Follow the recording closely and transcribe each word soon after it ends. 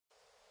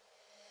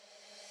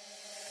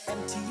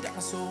emptied out my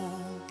soul.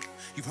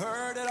 You've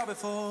heard it all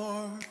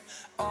before,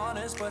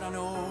 honest but I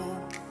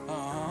know.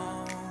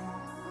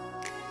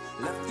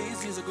 Left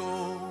these years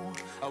ago,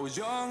 I was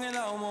young and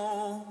I'm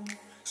old.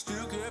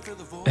 Still can't feel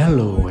the void.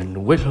 Hello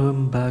and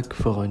welcome back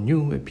for a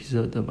new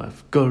episode of my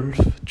golf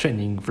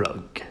training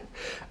vlog.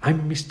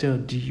 I'm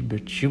Mr. D,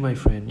 but you, my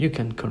friend, you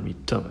can call me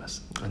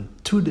Thomas. And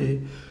today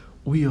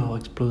we are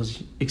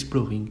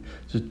exploring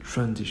the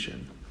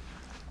transition.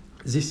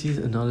 This is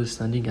an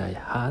understanding I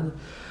had,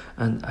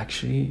 and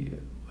actually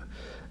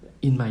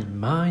in my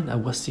mind I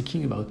was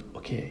thinking about,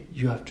 okay,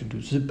 you have to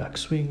do the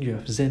backswing, you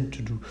have then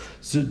to do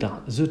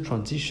the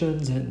transition,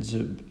 then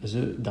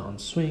the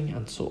downswing,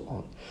 and so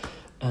on.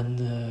 And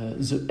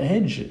the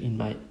edge in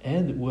my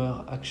head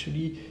were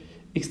actually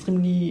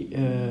extremely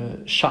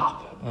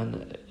sharp.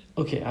 And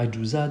okay, I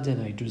do that,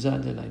 then I do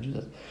that, then I do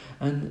that.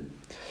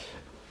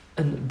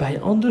 And by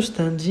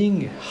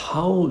understanding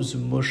how the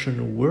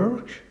motion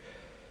works,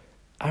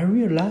 I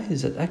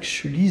realized that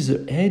actually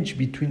the edge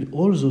between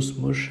all those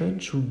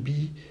motions should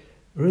be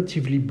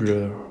relatively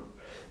blurred.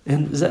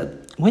 And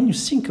that when you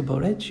think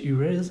about it, you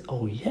realize,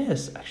 oh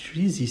yes,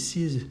 actually this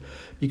is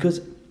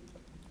because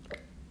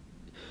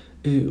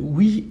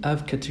we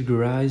have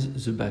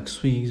categorized the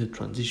backswing, the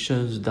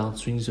transitions, the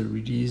downswing, the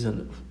release,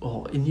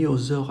 or any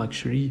other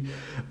actually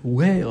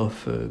way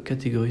of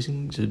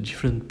categorizing the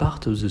different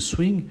part of the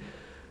swing,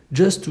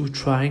 just to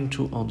trying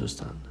to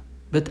understand.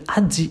 But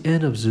at the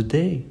end of the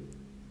day,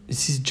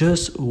 this is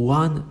just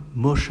one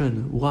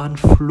motion, one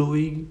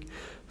flowing,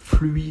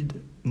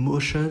 fluid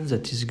motion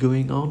that is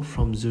going on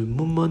from the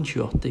moment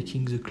you are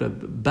taking the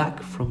club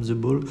back from the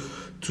ball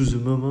to the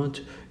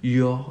moment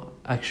you're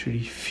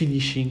actually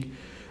finishing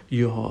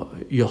your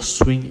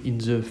swing in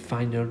the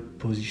final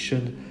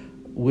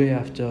position way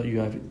after you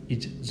have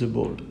hit the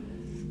ball.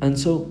 And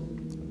so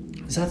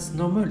that's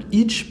normal.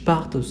 Each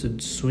part of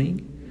the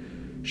swing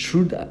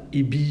should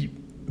be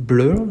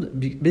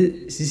blurred.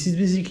 This is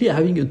basically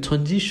having a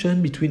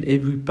transition between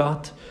every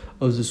part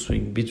of the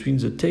swing. Between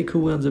the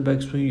takeaway and the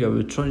backswing, you have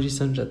a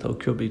transition that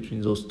occurs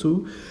between those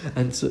two,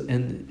 and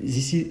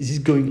this is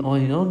going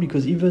on and on,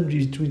 because even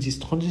between this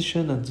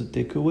transition and the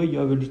takeaway, you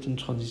have a little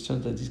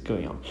transition that is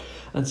going on.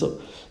 And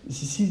so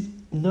this is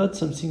not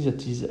something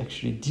that is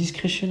actually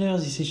discretionary.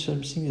 This is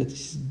something that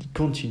is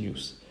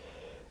continuous,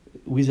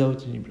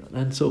 without any blur.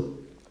 And so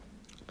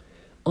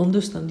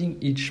understanding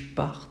each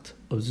part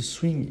of the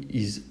swing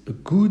is a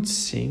good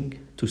thing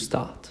to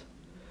start.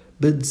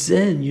 But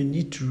then you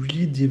need to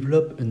really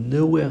develop an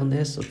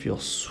awareness of your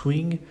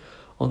swing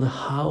on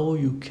how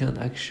you can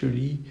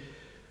actually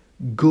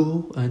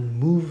go and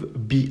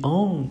move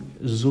beyond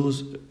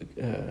those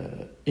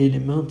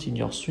elements in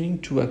your swing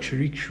to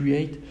actually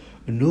create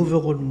an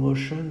overall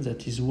motion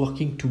that is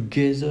working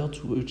together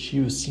to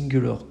achieve a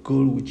singular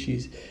goal, which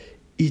is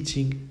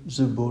hitting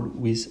the ball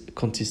with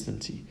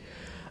consistency.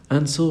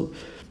 And so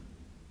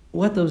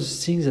one of the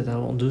things that I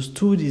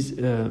understood is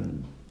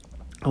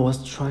I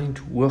was trying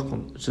to work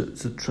on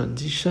the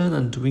transition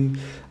and doing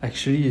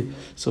actually,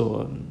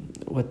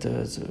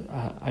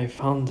 I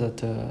found that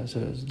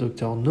the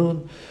doctor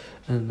known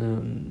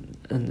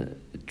and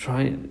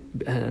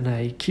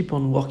I keep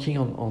on working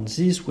on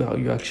this, where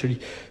you actually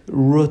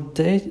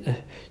rotate,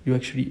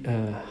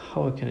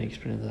 how can I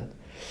explain that?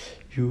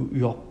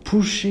 You are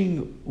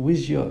pushing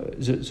with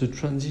the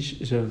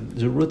transition,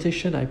 the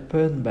rotation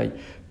happen by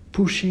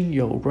pushing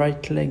your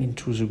right leg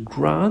into the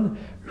ground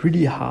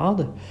really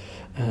hard.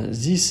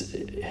 This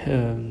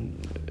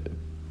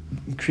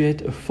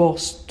create a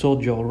force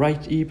toward your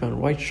right hip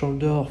and right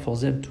shoulder for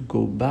them to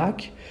go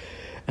back.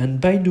 And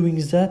by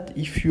doing that,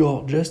 if you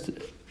are just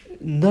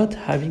not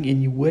having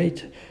any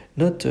weight,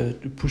 not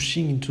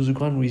pushing into the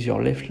ground with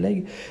your left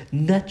leg,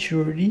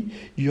 naturally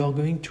you are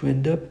going to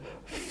end up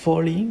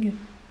falling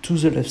to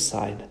the left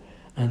side.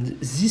 And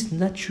this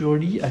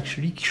naturally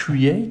actually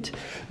create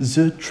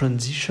the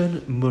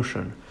transition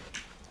motion.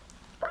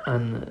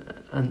 And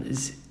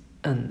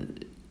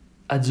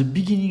at the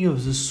beginning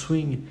of the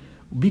swing,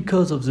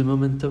 because of the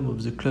momentum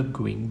of the club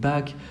going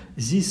back,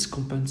 this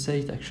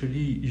compensates actually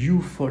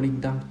you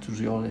falling down to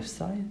your left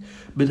side.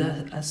 But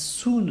as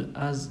soon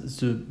as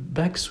the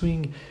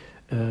backswing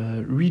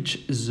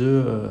reach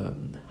the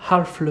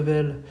half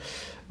level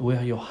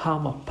where your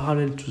arms are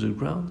parallel to the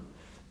ground,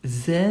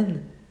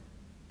 then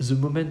the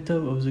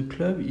momentum of the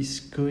club is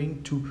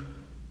going to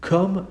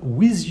come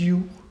with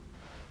you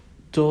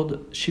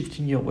toward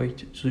shifting your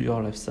weight to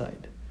your left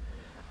side.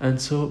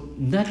 And so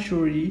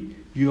naturally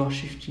you are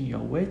shifting your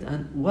weight,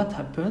 and what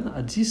happened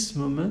at this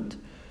moment,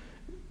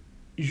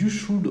 you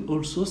should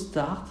also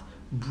start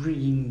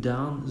bringing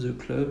down the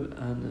club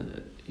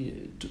and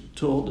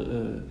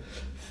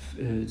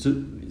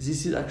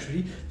this is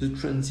actually the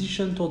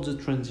transition toward the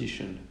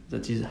transition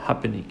that is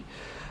happening.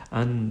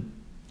 And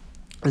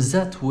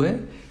that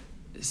way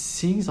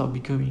things are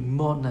becoming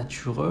more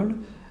natural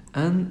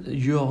and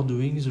you are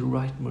doing the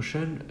right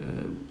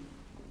motion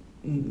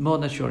more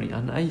naturally.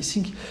 And I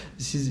think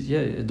this is,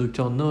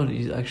 Dr. Noll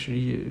is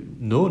actually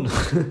known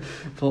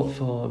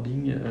for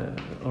being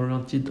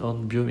oriented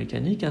on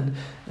biomechanics,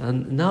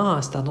 and now I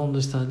start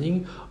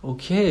understanding,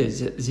 okay,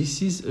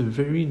 this is a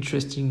very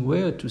interesting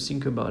way to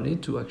think about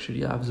it, to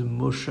actually have the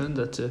motion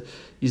that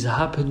is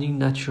happening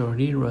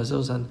naturally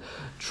rather than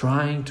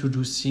trying to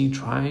do things,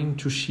 trying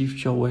to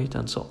shift your weight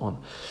and so on.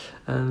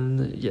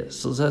 And yes,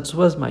 so that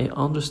was my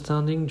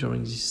understanding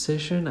during this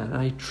session, and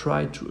I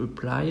tried to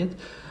apply it.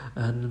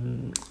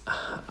 And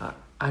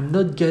I'm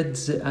not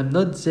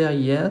there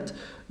yet,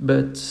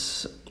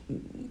 but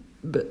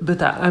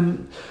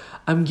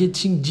I'm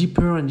getting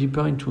deeper and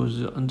deeper into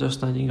the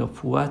understanding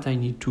of what I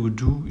need to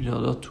do in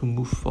order to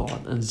move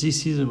forward, and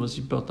this is the most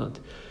important.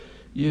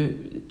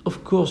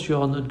 Of course, you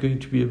are not going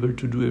to be able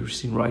to do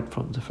everything right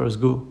from the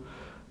first go,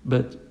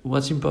 but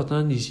what's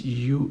important is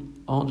you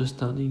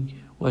understanding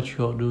what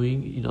you are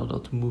doing in order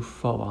to move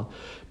forward,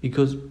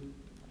 because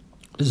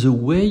the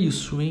way you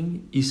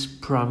swing is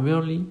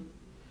primarily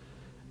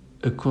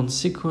a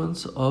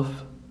consequence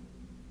of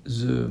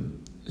the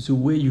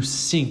way you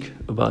think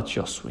about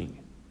your swing.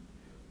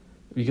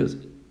 Because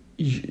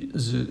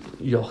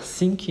your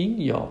thinking,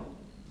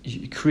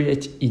 you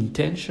create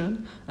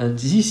intention, and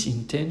this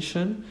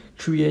intention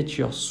creates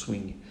your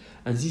swing.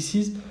 And this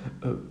is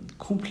a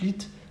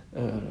complete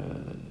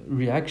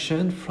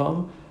reaction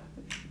from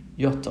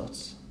your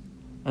thoughts.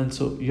 And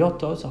so your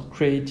thoughts are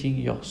creating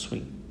your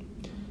swing.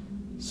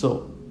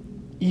 So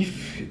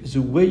if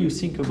the way you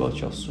think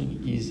about your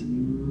swing is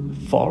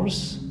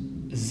false,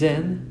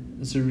 then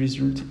the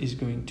result is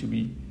going to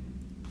be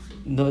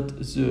not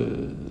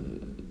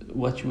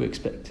what you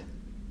expect.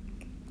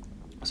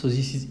 So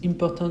this is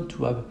important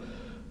to have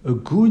a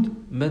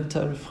good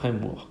mental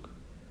framework,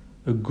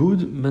 a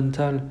good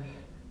mental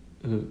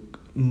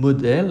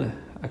model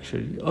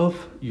actually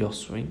of your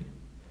swing,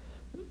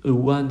 a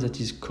one that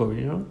is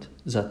coherent,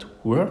 that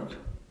works,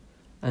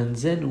 and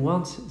then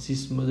once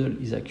this model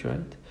is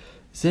accurate,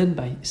 then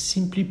by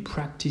simply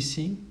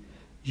practicing,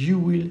 you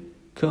will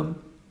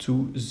come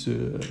to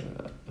the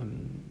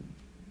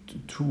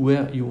to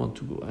where you want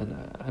to go. And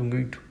I'm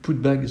going to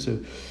put back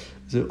the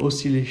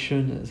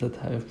oscillation that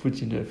I have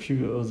put in a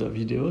few other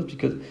videos,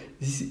 because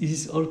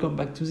this all come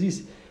back to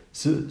this.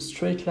 The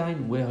straight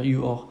line where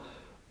you are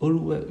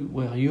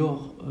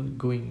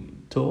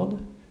going toward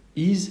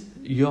is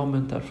your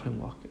mental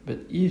framework. But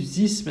if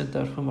this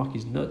mental framework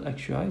is not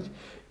accurate,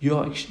 you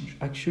are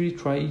actually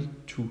trying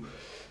to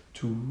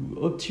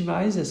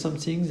optimize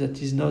something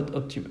that is not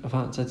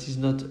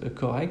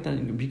correct,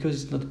 and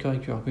because it's not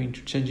correct, you are going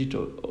to change it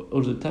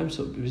all the time.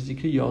 So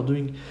basically,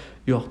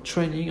 you're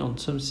training on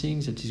something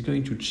that is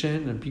going to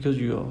change, and because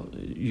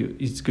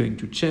it's going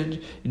to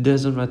change, it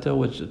doesn't matter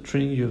what the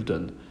training you have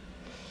done.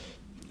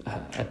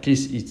 At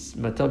least it's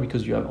matter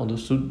because you have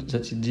understood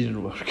that it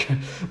didn't work.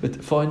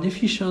 But for an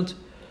efficient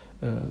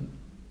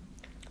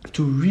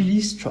to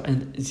really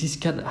and this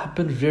can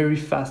happen very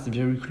fast,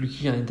 very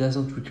quickly, and it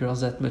doesn't require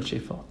that much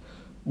effort.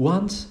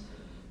 Once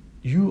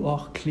you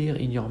are clear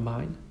in your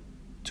mind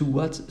to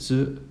what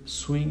the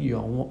swing you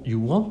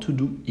want to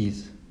do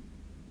is,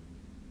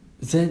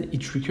 then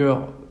it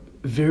requires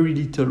very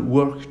little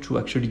work to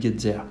actually get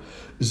there.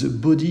 The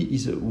body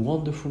is a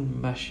wonderful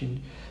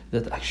machine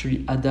that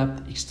actually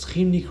adapts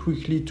extremely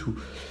quickly to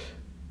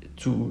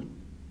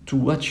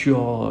what you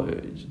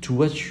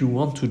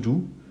want to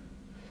do.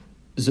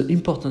 The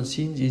important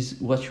thing is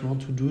what you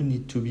want to do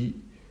need to be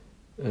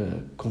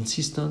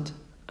consistent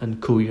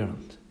and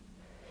coherent.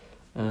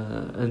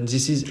 And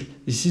this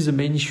is the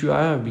main issue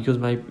I have, because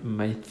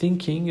my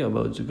thinking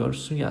about the golf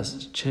swing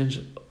has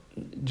changed,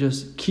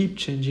 just keep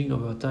changing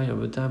over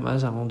time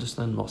as I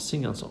understand more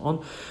things and so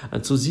on.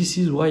 And so this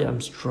is why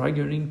I'm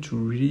struggling to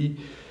really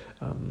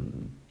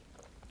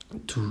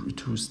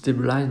to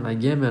stabilize my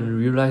game and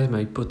realize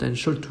my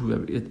potential to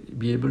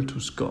be able to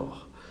score.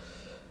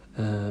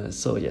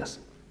 So yes,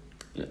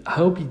 I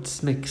hope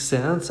it makes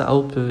sense. I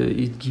hope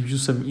it gives you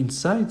some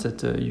insight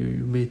that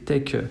you may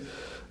take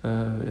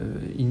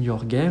in your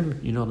game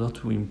in order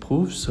to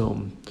improve.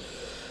 So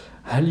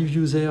I'll leave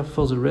you there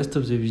for the rest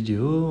of the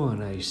video,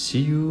 and I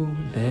see you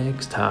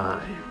next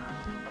time.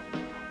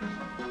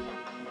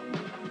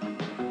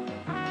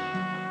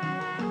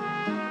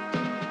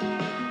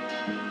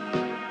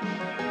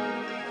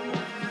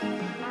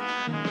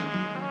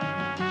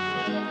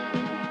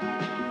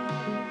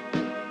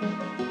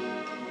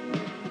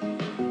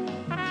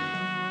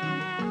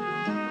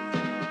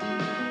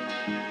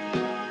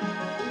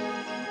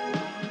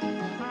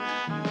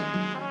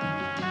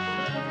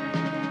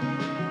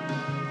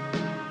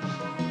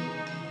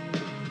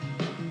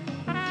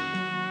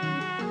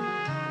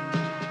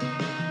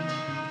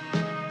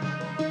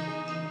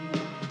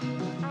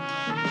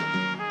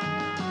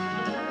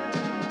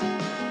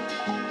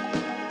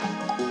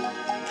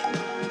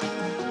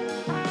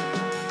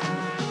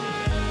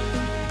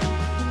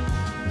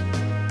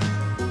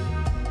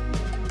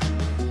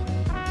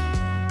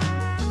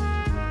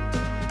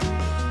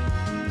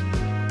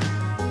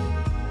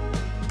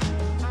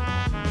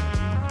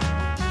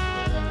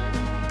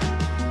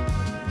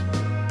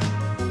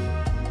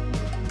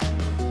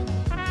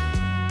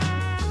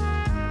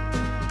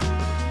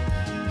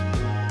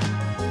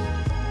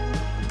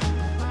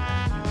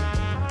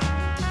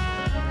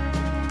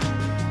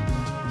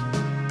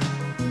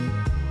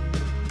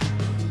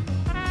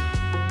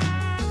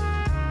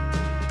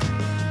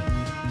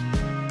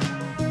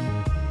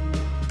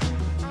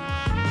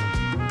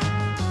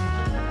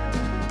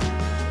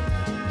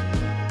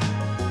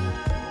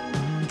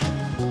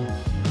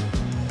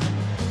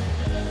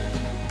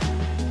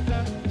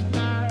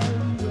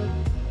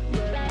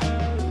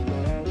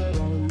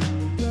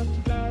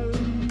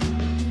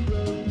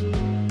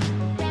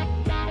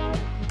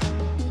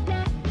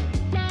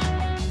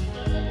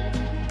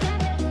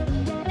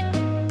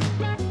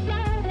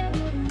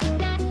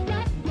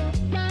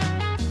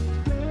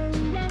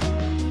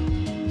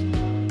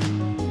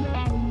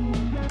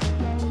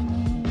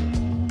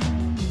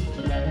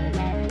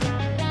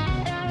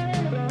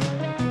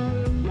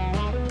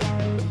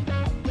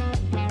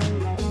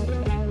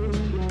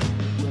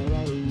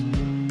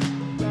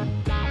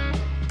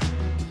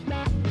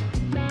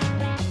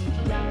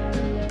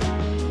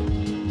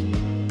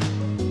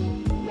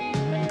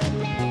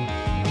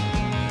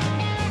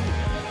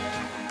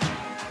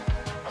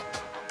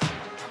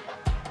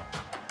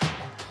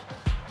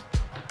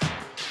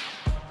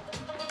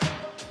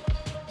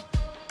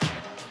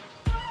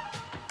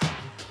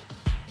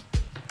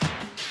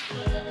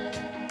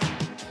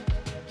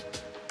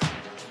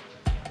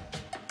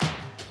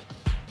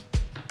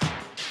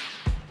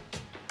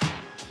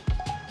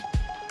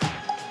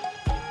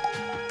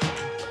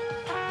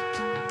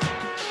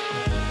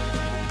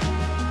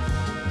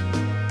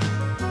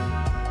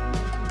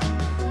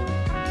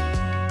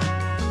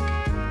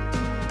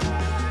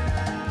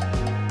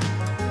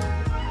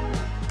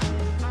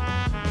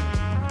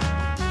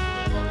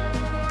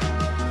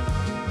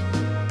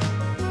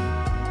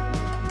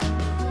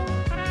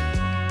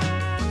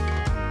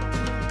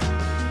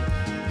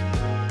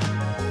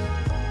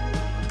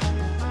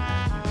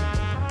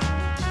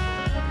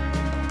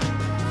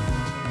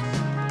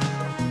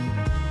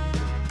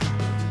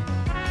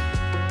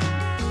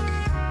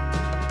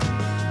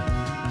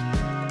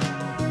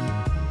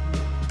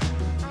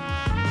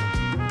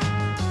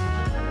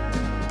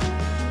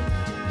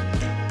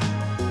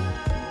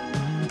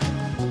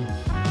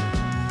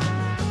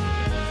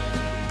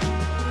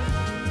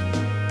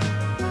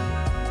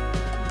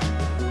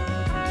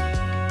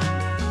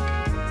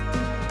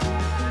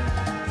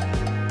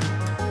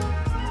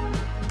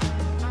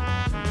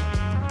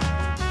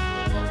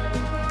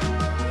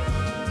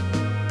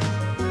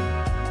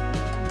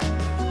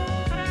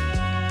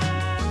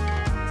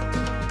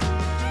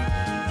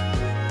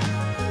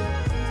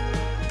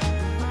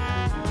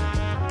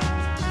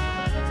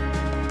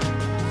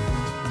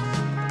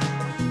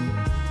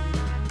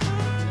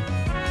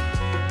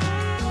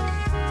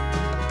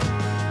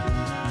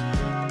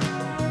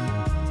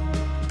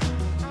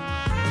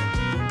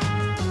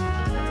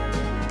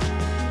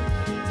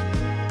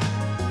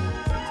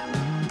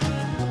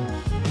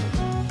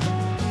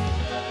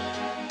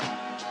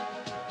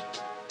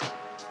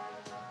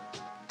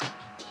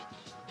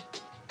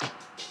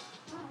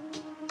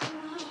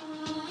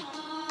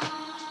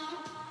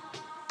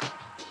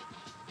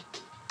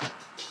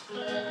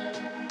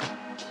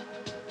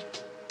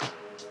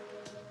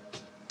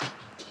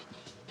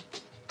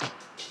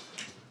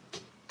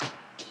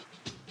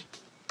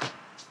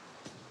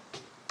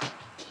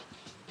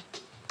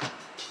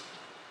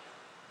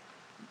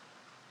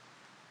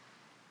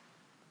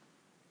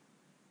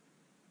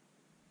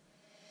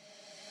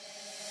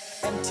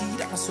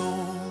 emptied out my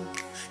soul.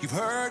 You've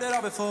heard it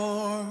all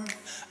before,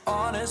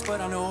 honest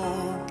but I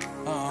know.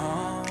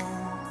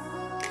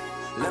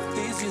 Left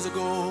these years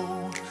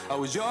ago, I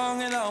was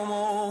young and I'm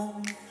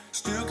old,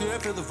 still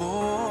could fill the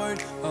void.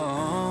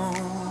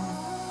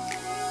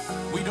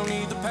 We don't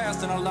need the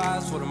past in our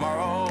lives for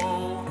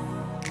tomorrow.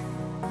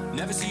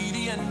 Never see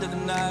the end of the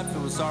night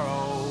filled with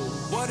sorrow.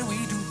 What do we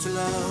do to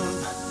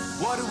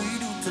love? What do we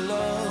do to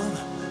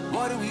love?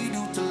 What do we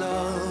do to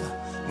love?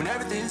 When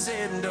everything's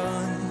said and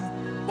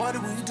done, what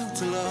do we do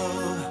to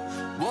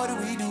love? What do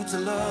we do to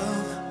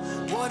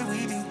love? What do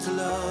we do to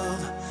love?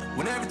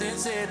 When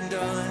everything's said and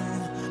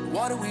done,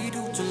 what do we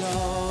do to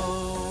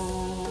love?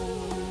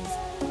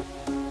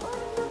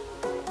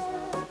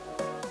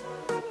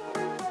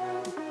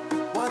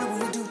 What do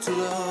we do to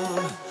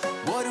love?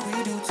 What do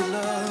we do to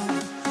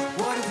love?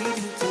 What do we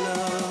do to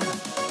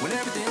love? When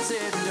everything's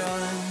said and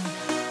done.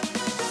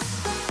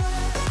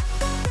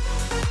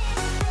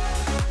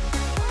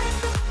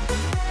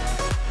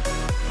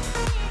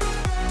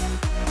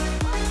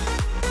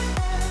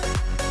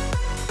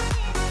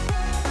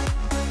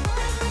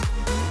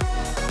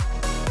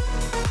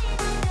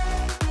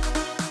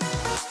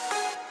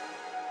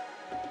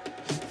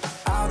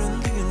 Out in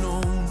the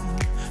unknown,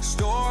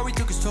 story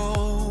took its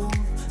toll.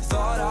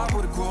 Thought I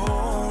would've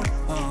grown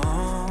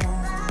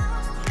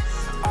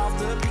off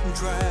the beaten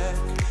track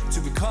to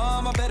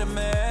become a better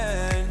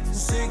man,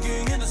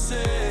 sinking into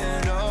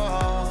sin.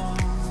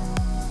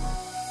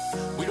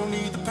 We don't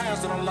need the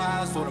past in our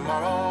lives for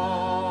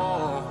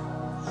tomorrow.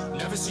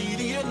 Never see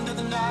the end of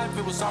the night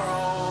filled with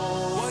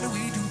sorrow. What do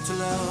we do to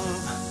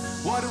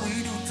love? What do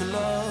we do to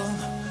love?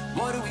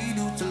 What do we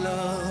do to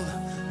love?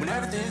 When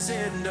everything's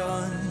said and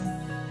done,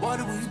 what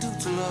do we do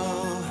to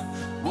love?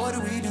 What do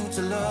we do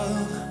to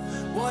love?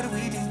 What do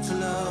we do to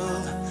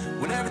love?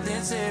 When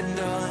everything's said and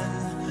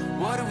done,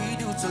 what do we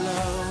do to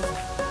love?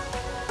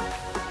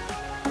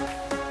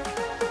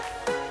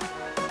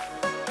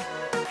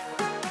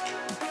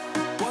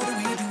 What do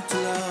we do to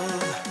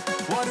love?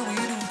 What do we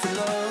do to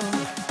love?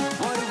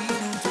 What do we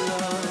do to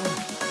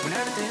love? When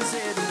everything's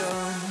said and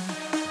done,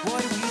 what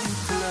do we do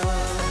to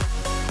love?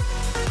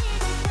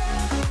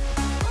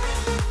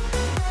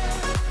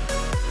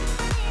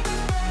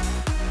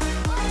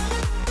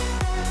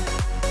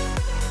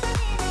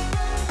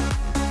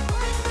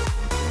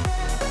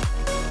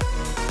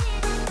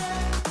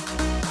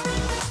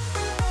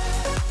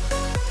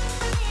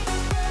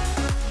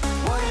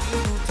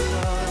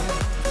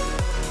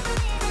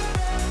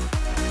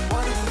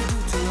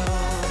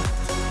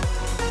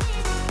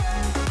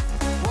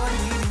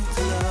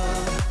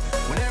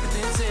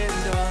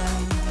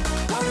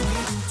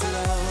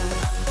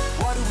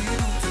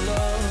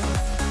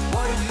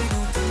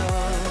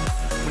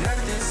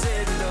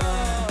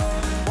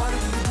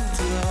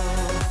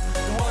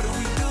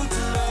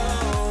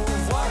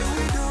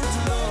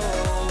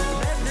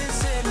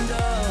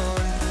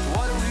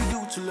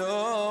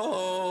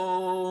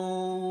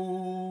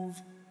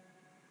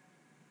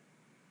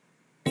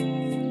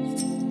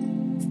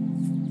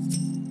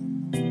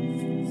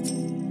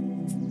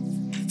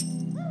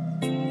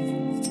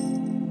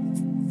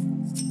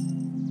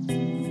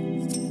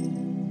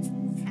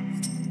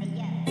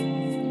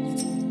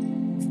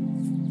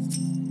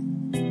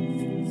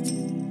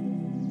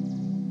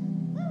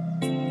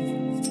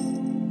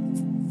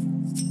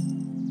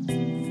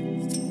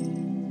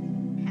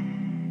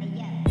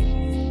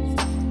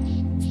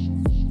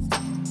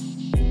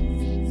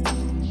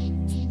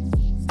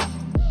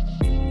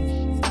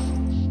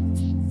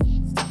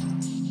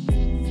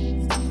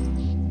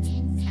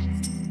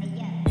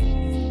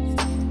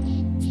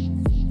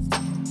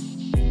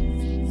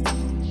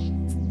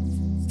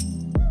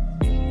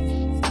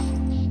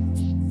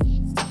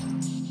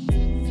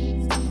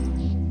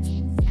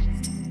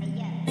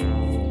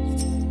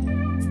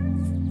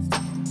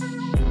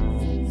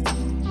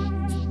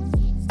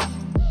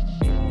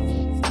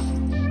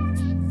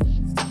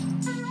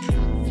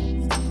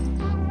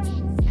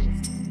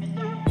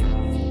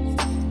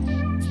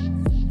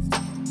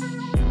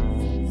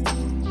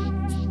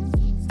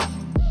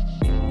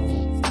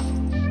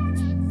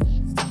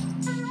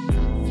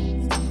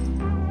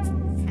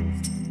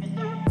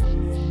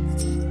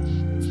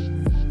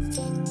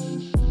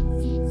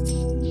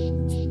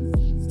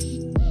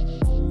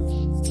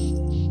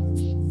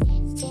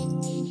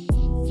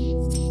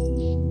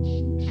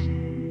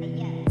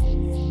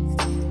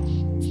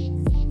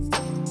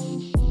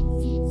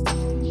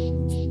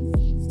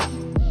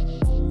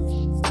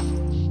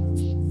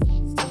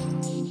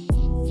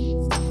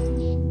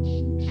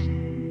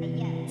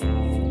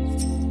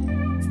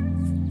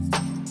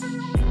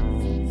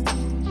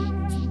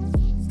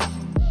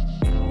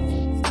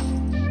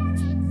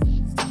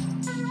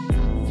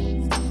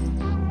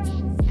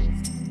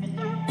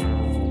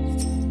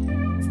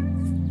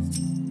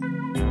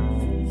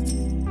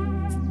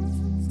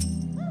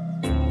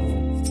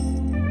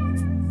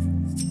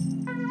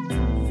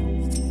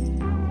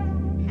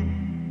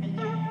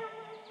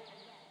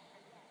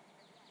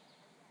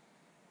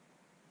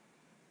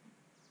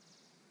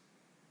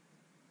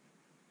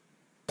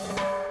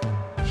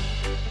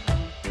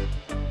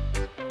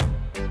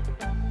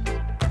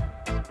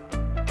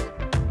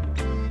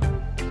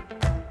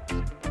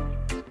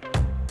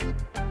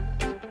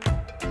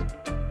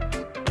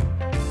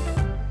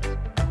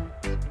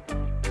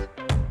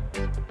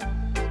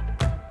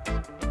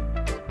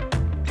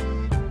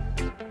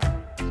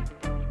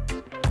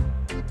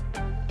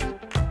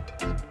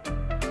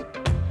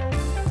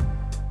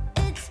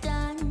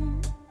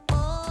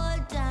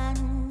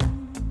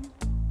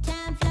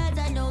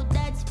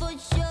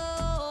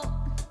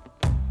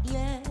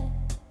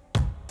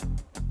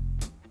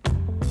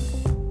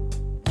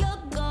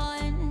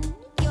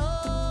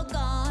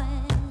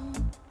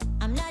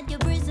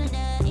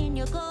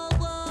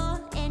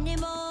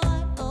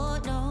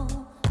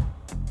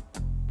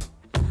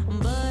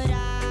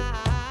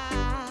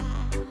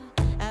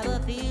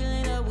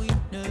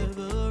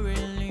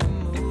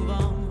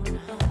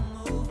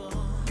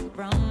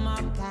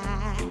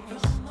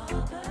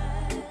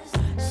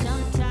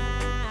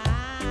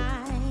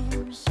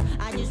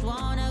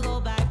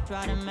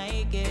 try to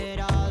make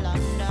it all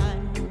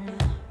undone,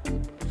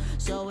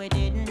 so it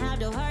didn't have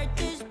to hurt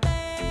this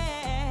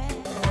bad.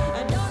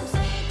 Don't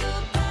say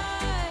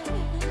goodbye,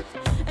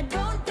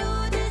 don't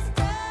do this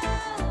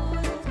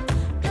down.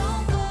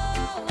 Don't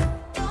go,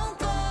 don't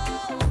go,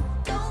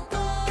 don't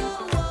go.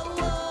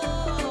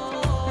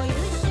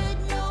 You should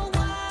know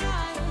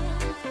why.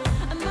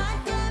 My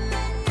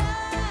Gemini,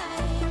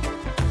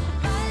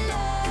 my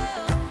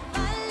love,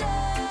 my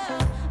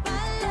love,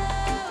 my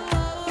love.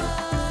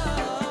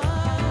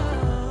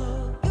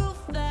 You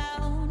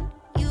found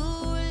you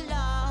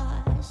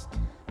lost.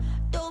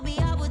 Told me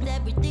I was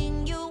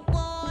everything you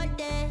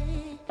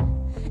wanted,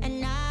 and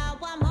now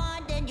I'm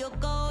haunted. Your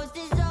ghost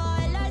is all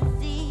I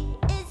see.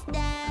 Is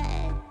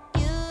that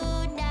you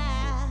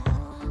now?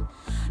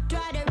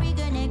 Try to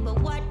reconnect, but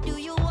what do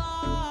you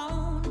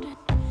want?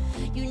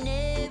 You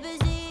never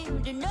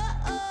seem to know.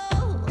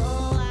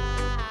 I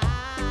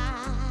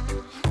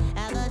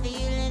have a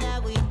feeling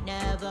that we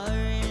never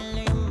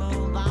really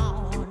move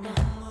on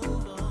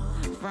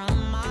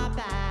from my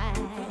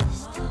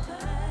past.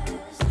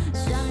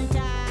 Sometimes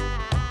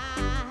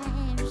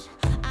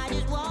I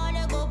just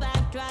wanna go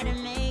back, try to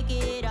make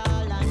it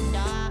all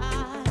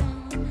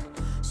undone,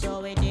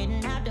 so it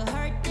didn't have to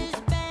hurt this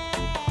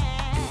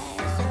bad.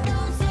 So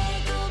don't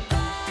say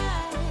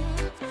goodbye,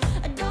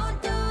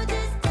 don't do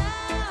this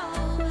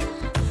down.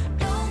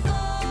 Don't go,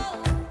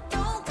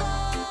 don't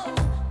go,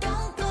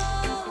 don't go.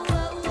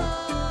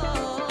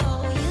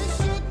 You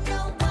should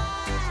know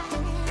why.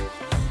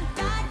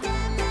 My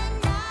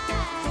Gemini,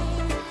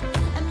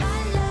 and my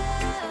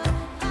love,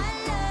 my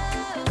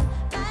love,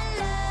 my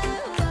love.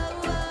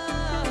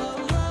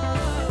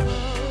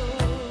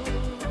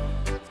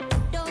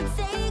 Don't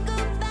say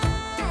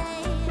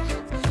goodbye,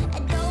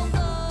 and don't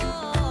go,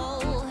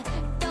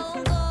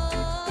 don't go.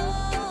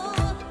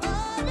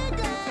 All the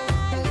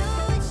time,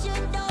 you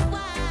should know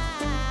why.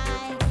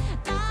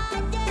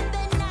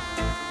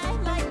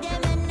 My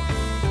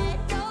Gemini,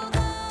 don't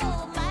go,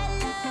 my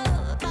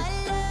love, my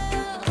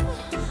love,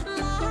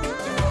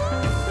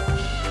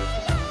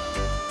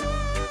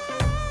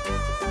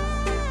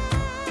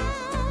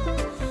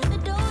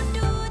 Don't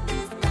do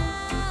this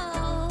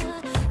now.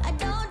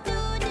 Don't do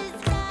this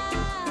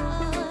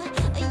now.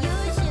 You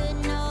should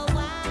know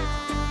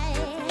why.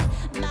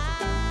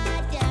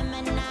 My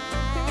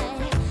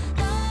Gemini,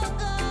 don't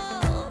go,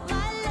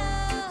 my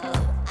love.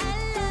 I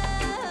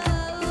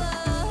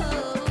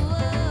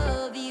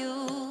love you.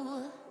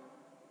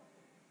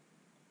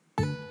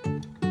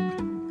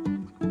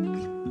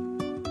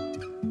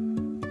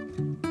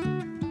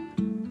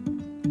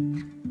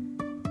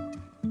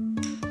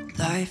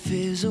 Life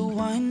is a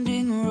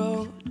winding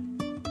road,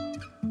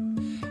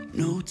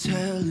 no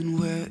telling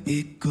where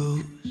it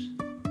goes.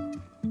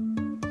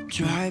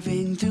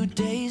 Driving through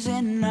days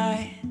and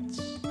nights,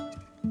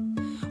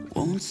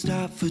 won't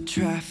stop for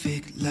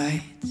traffic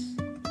lights.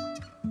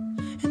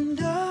 And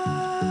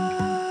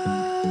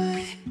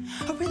I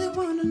really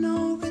wanna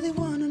know,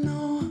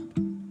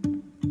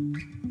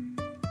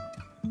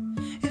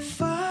 if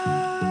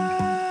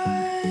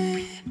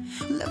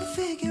will ever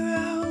figure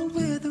out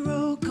where the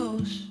road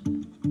goes.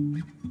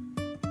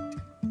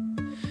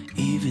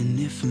 Even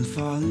if I'm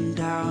falling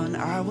down,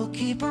 I will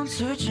keep on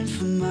searching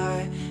for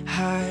my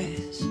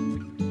highs.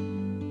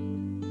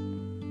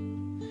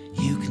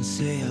 You can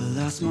say I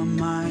lost my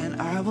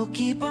mind, I will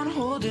keep on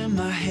holding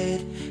my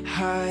head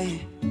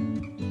high,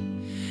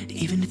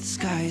 even if the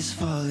sky is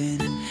falling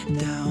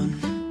down.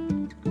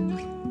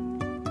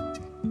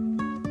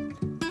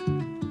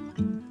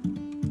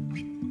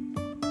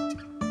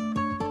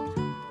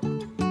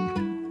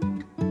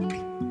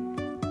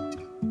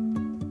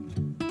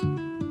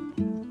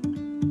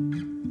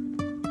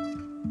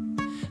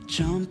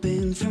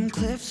 Jumping from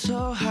cliffs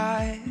so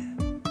high,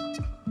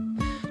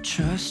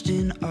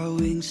 trusting our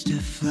wings to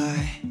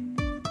fly.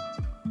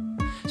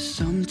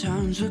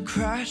 Sometimes we're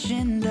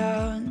crashing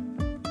down,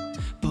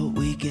 but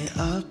we get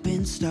up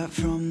and start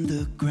from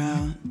the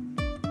ground.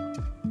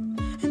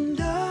 And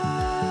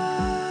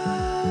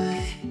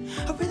I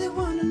really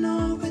wanna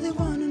know,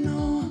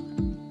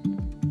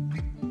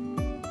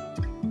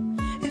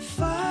 if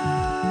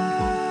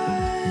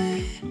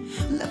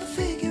will ever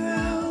figure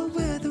out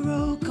where the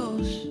road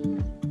goes.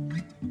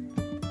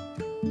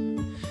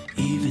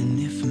 Even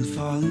if I'm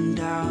falling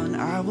down,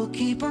 I will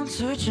keep on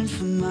searching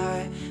for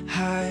my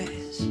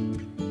highs.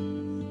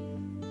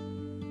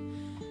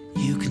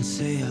 You can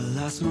say I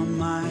lost my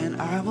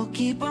mind, I will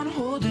keep on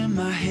holding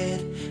my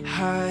head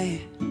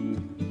high,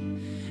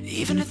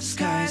 even if the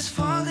sky is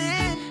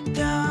falling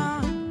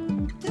down.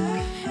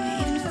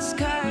 Even if the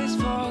sky is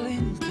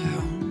falling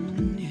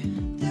down,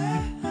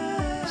 yeah.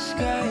 The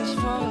sky is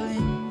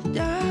falling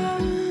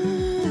down.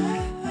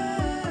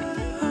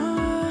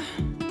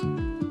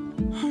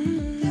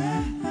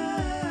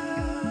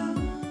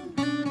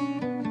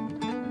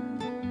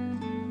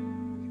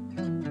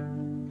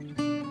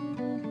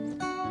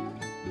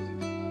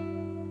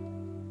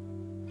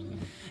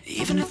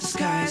 Even if the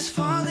sky is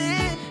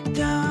falling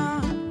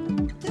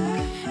down,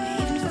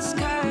 even if the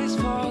sky is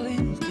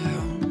falling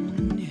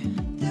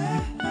down,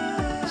 yeah.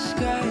 The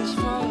sky is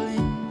falling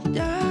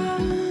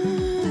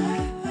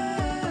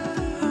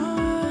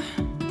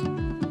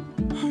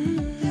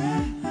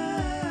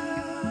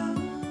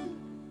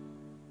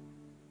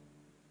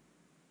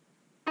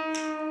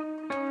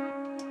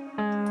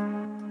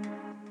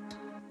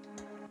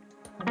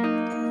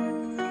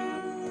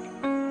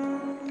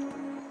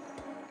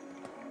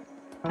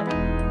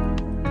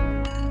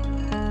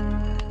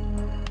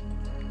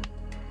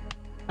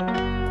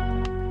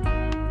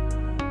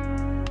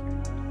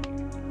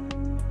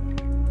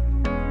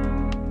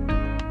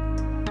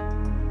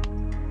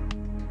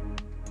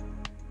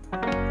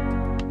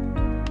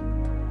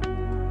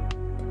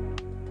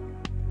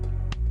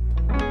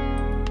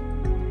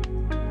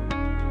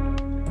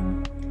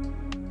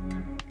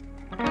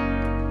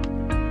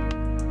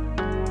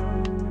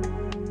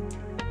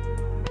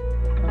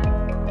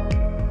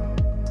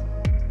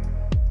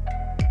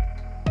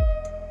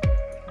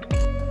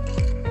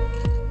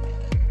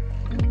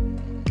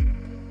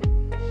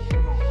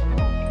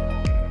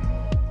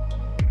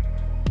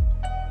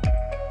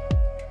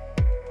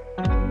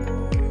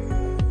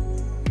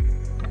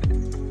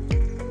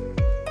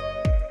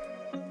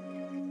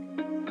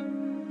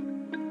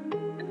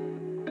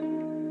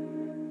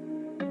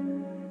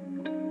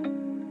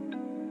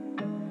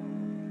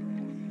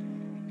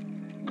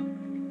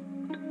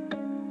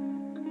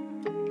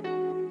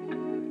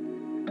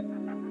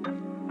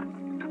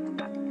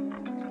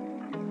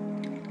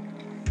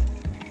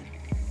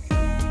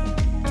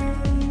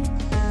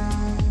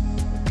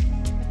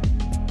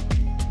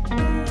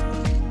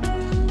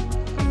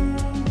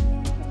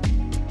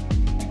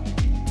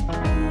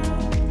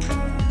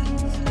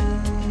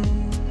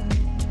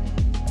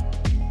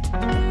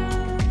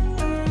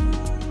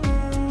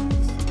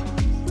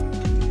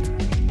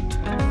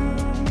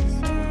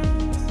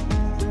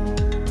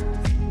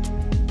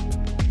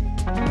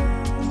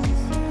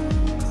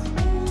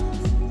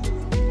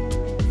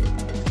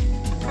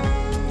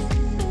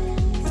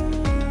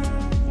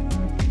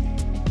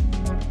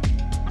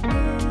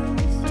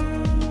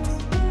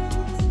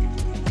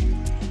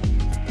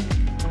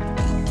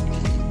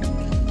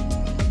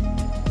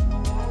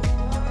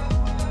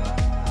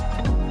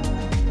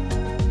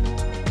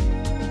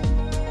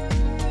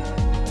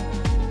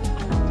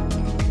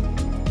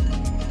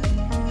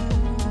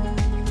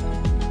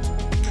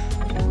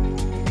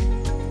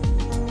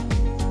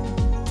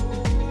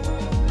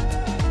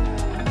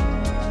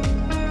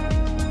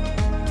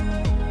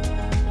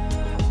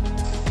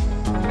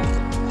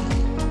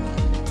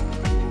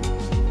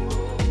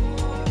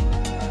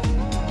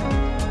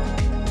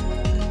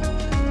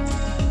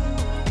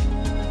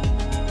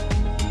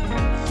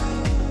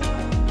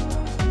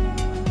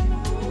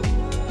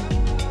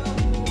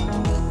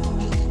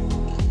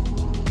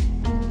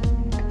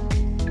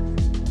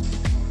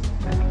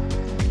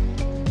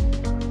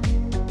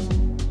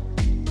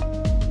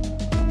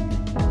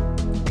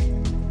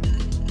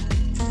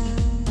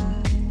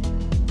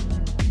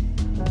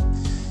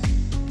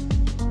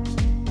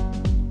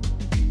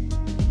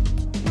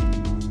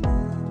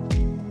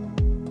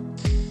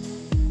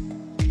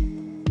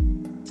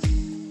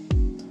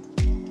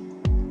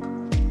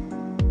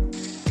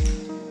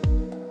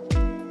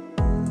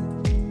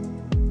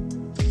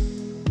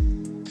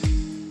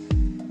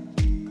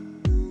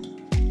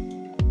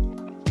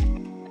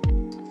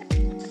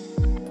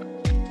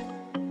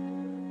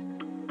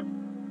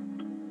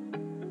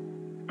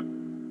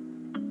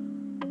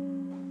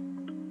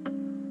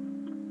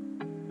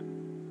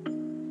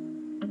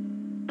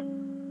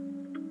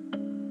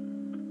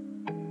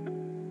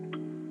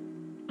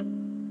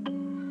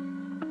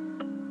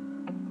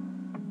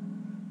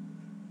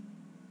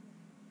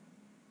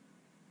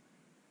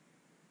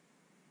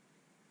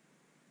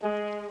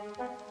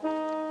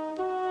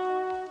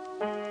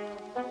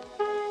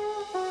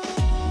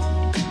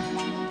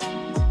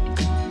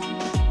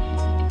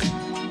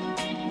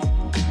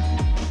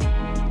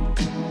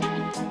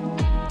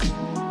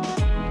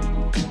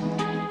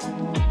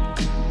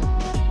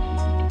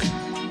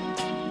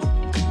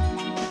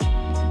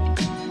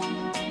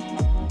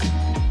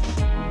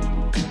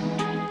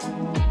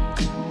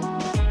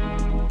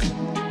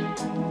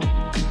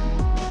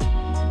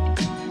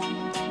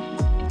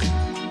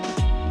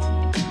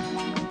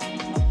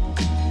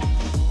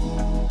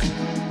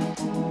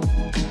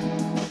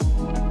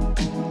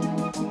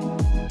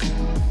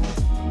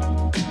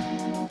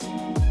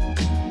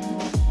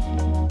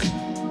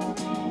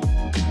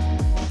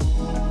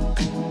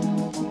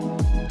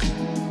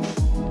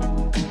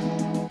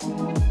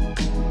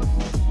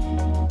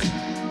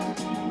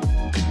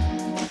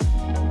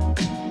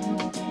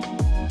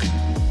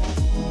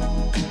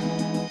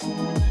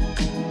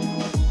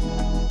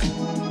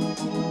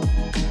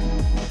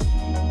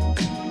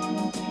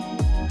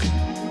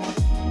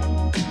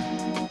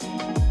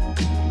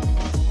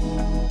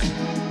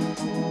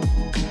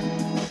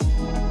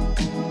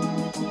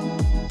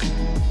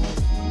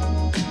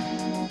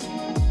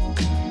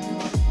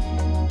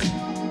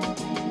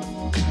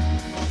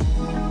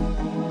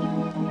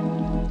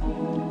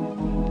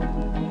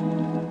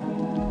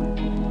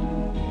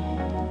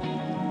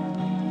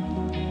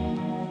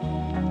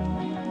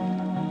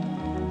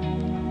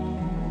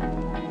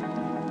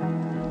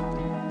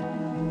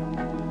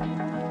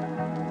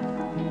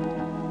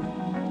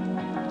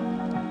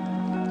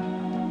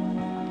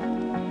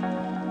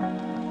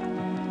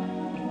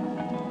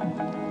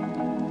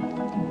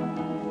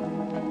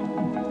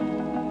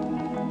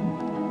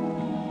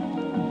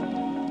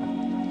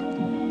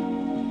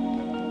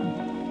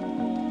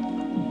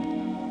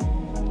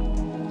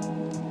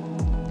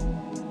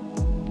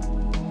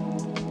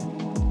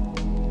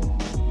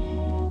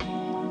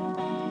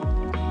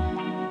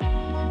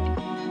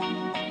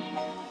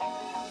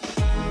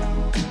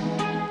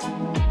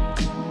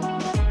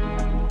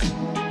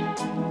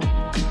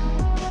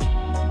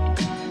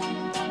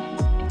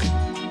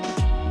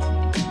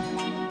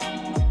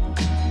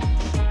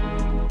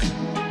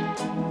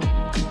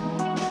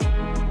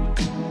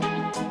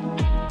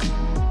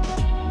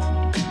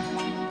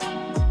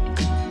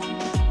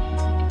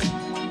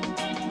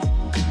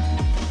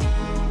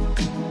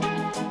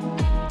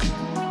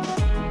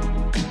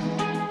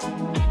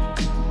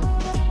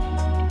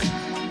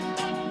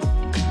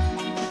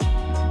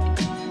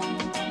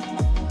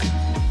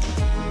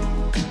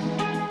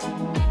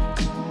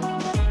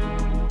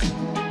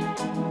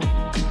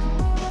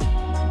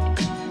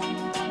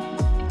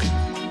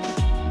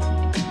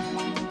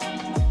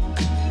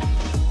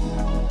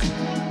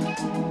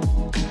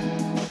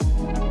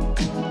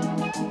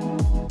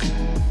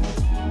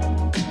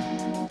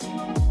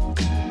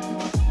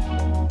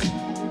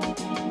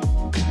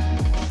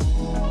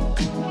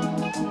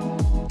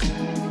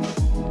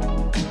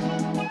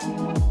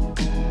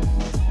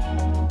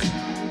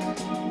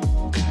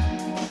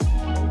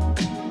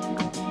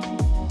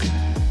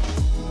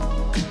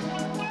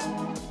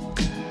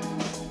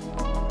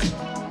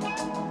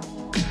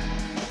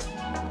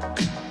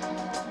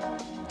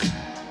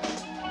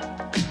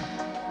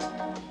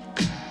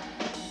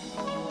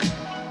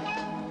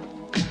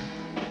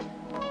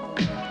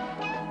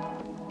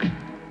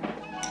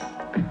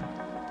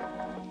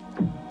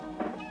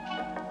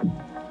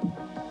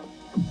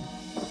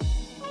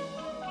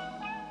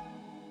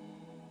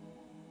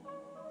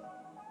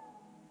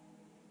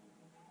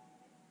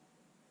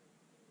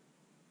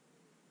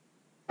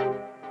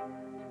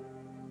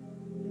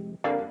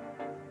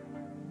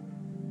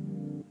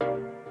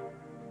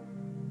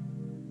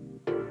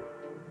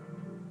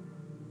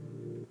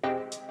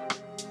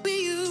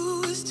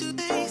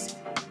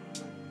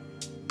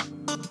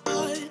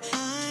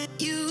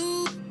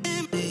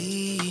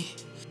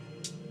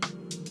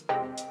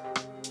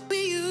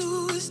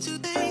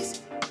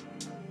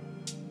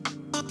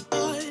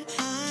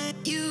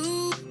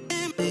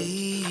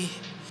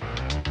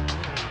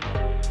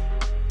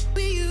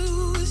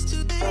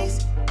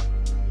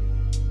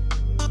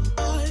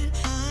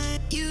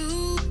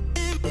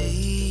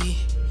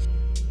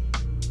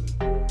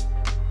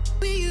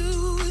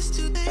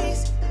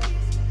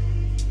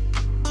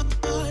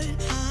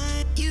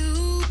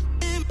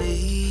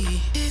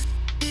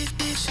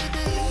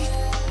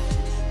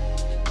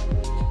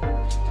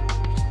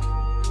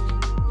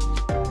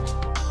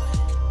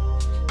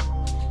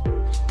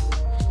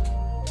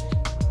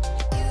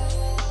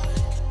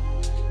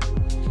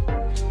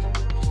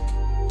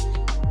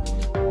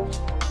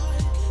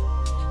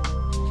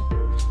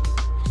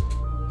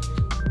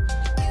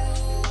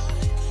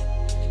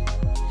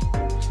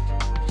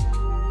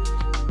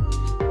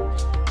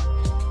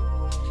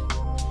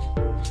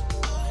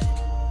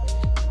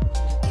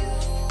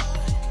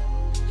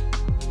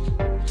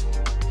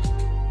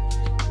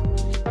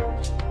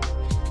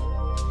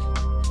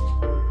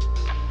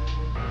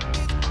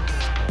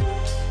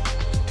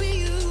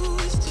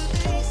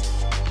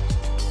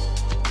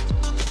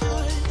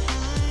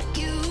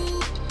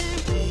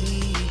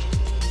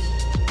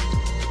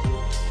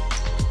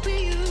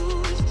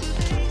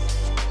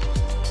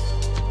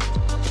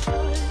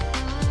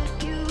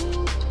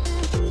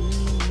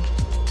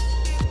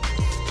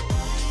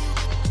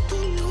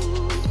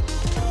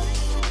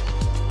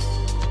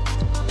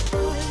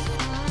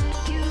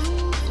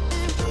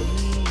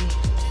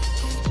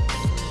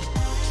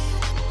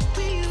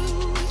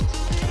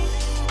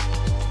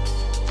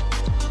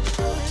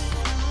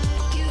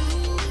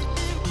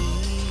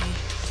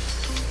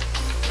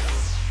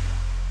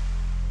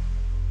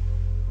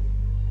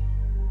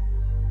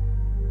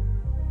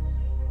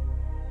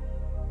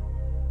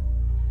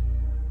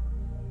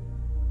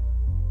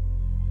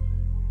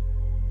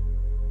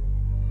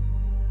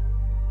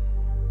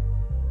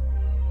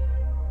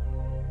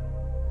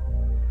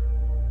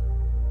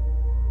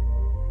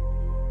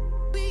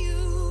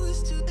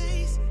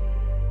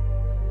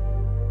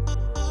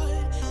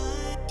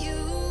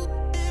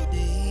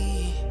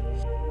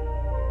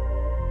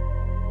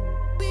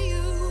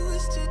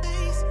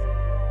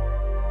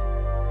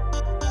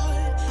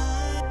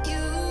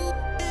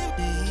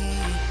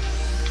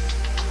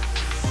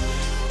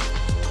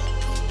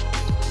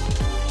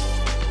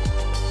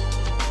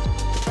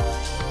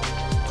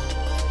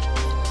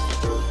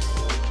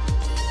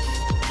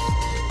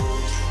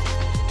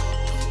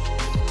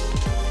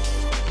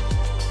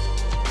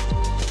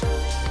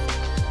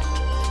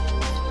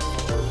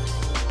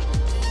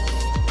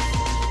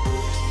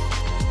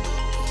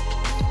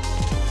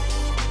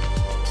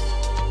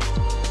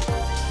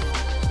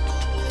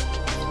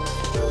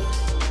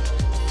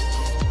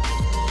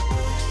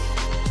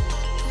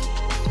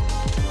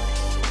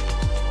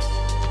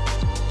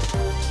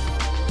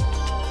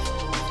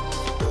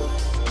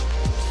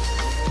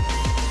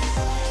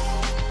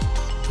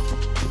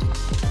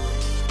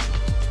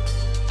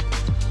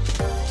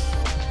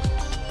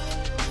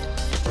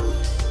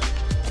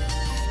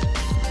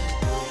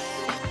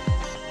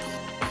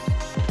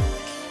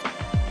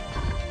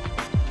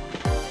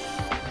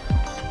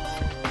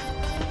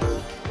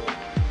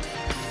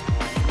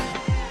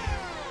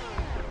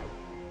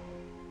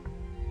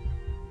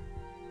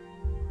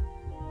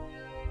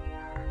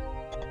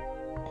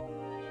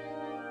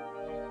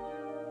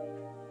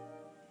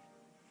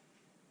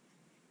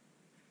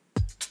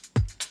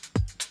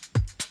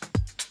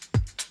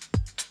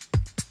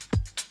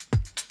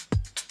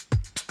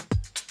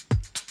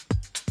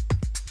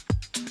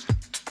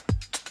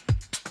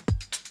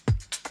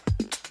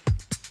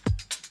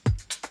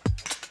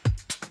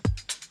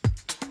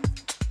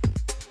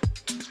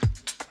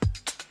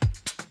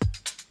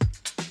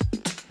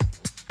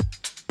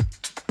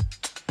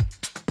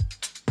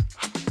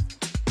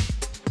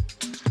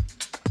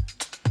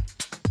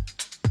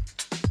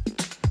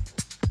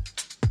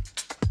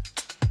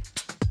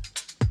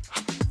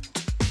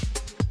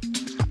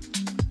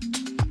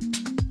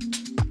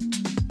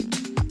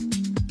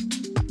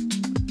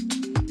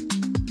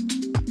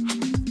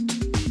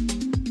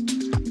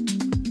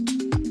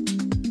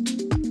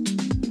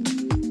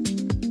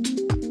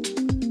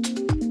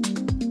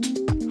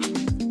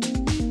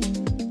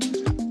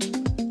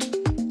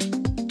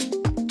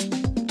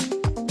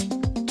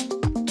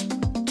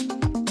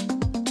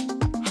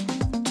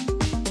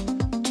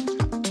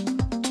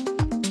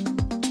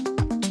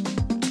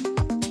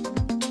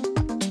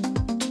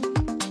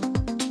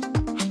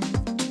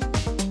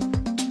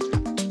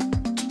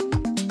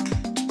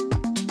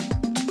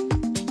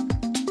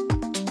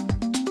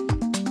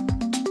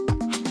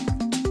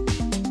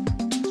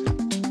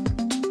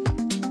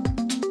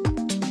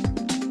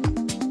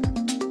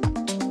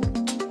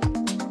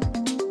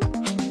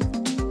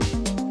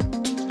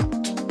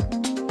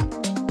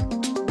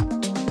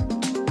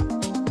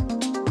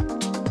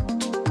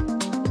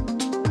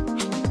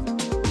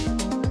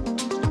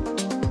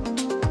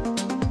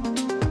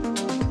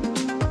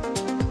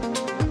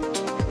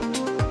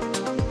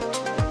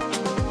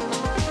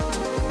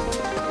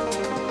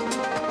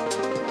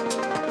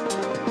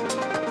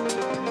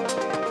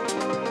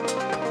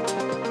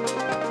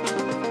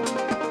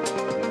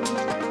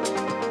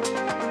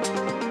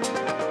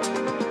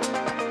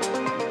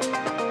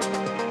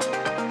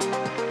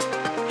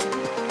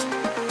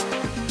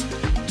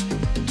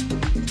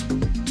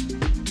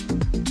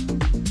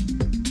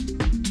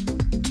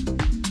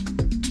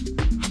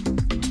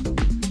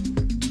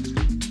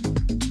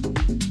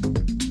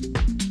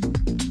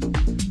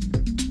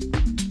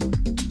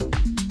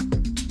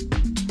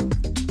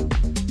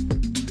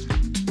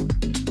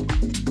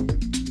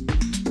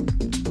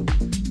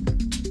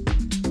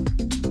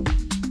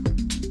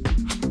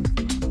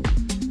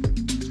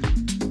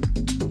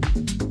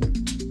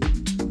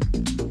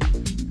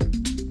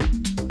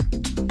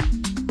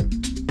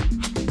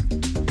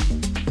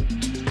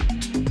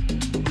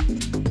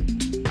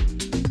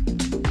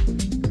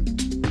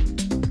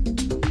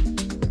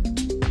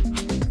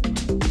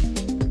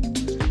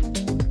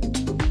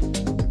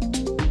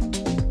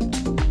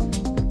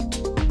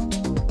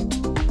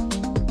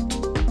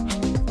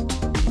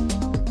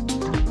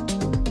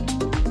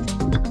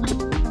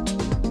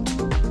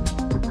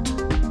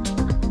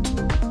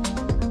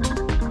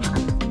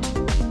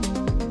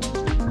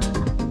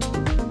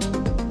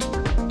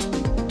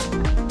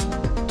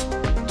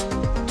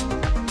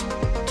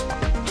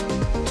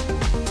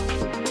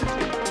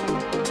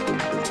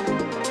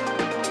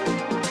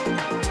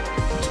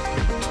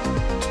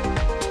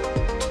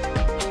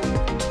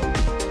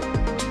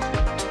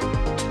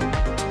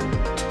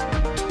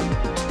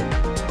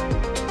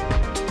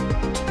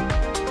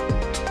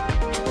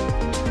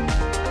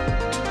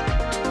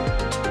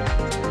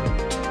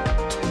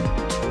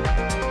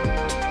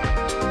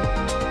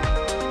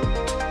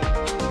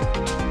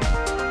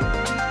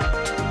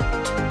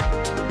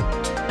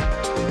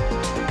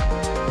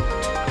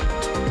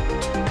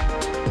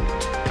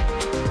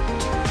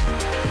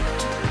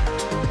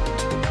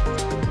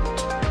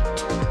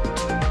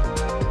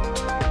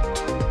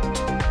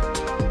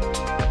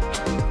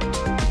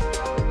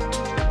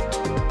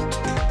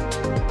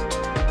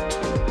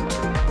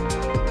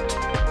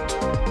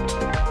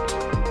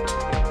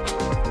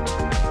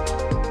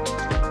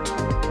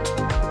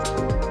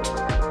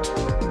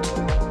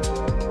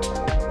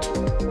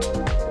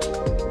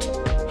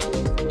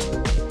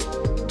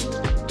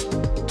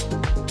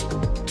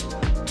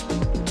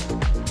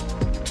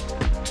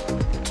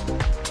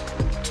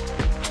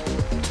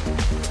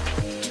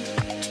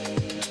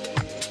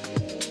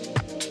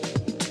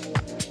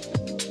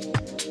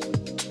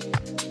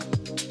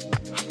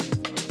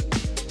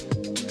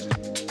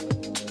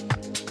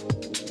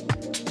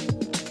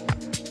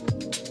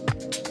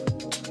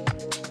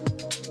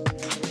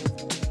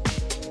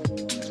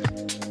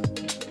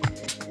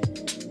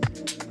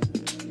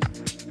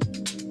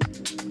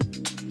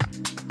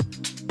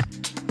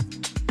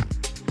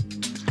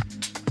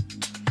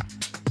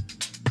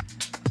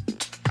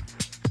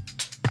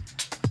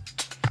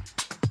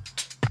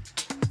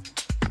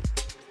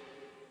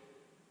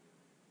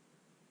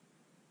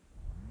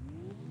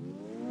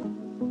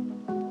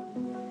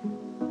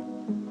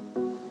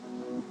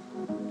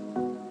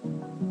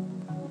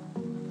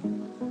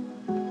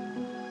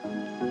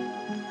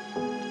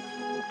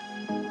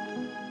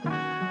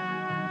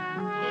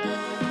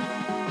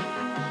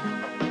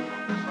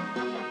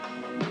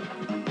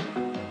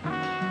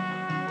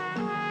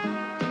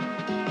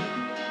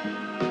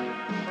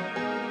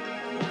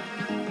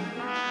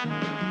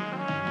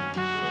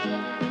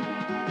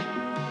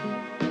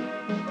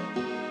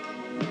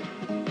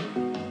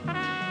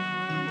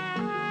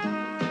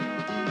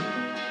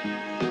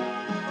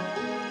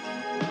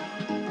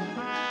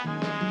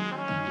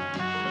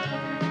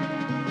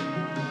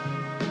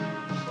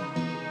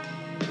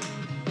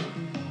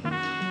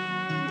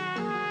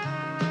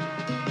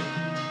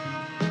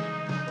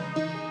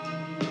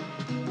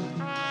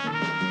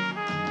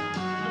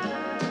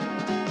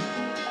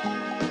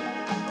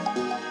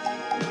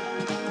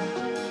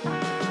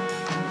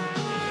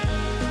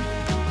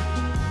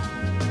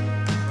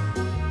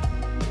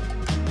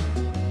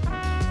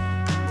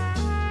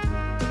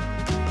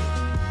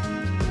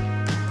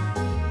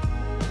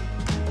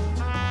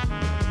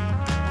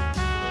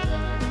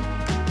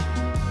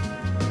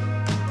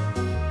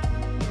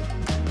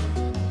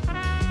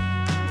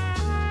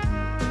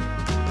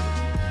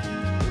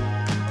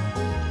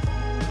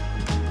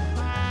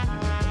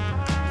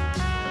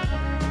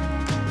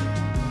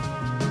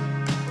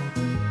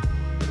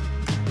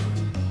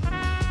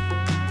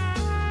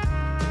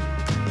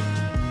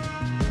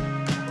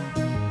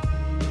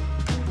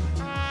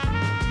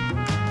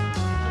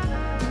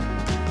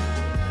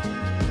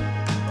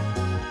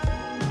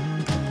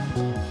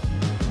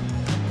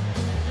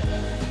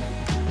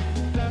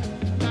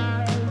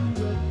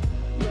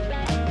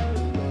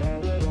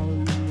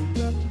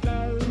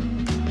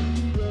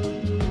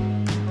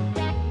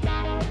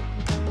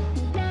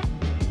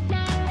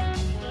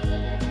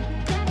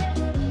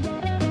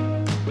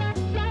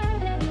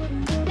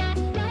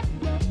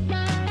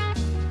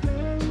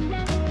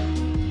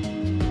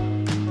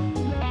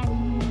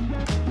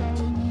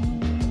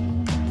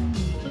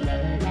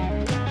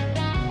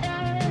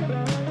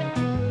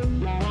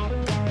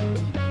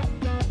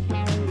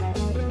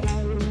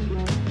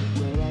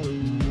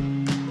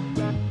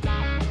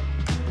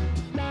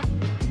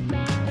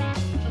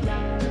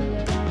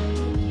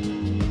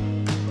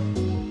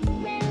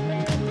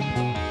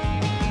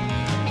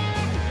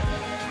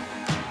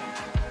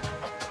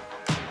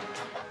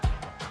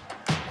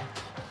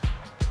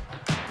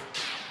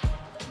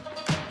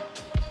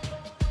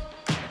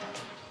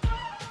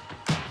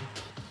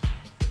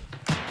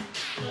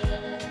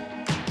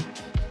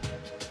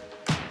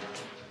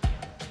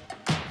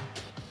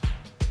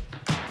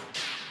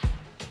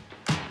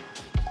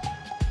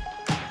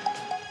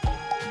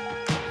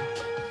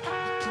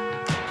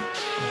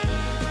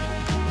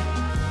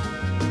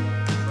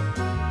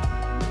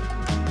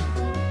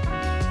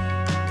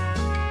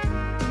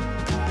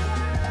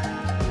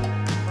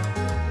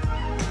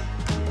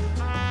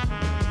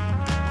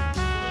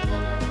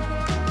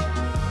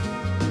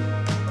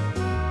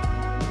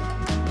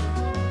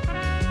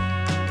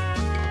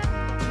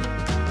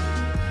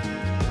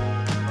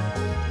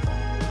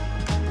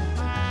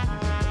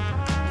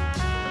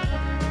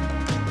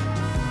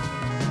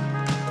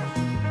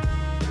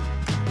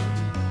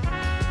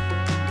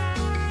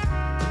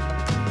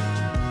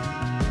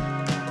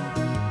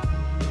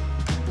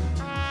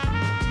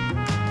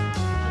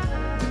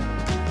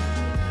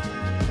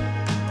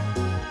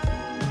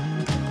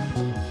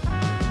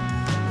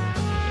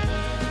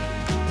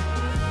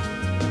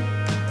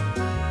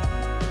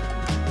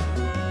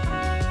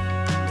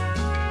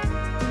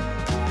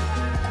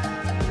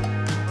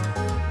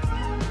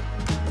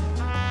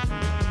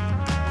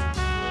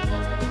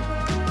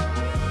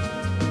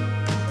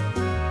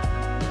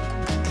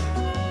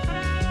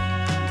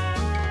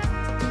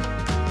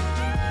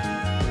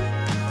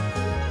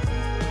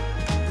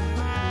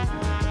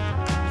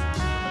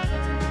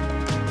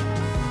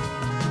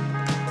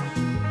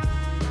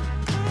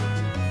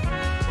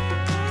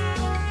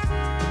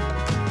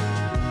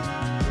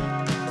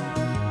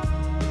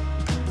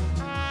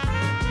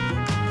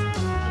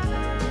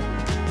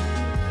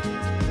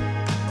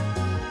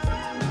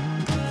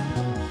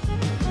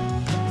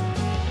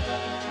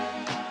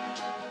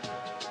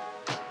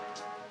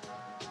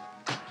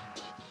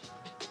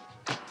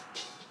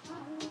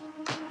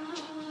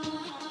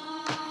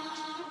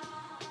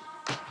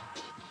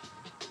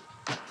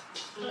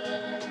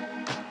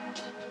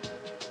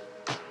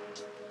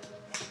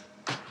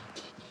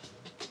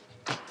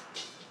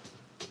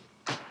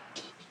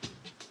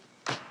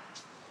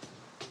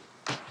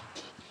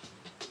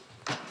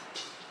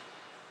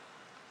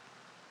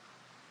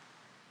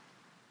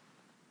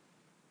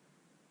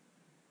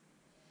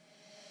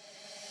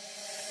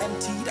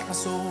emptied out my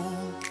soul.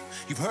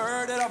 You've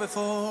heard it all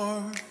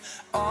before,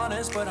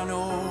 honest but I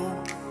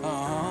know.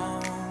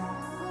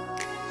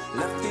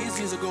 Left these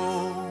years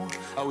ago,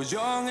 I was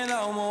young and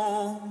I'm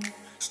old,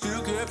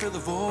 still could feel the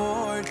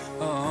void.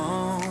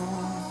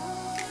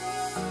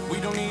 We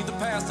don't need the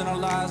past in our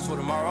lives for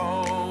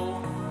tomorrow.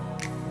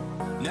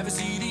 Never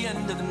see the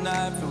end of the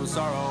night filled with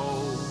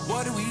sorrow.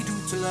 What do we do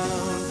to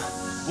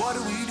love? What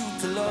do we do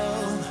to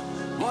love?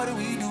 What do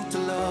we do to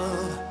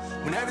love?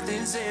 When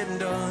everything's said and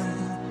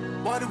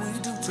done, what do we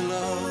do to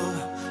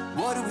love?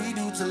 What do we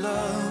do to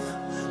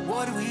love?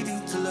 What do we do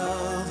to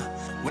love?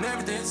 When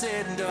everything's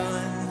said and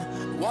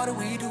done, what do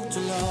we do to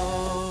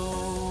love?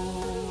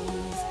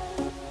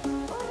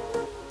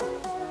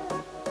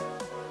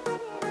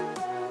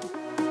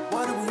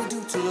 What do we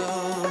do to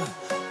love?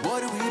 What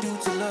do we do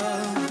to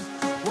love?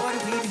 What do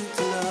we do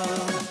to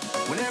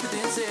love? When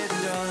everything's said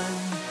and done.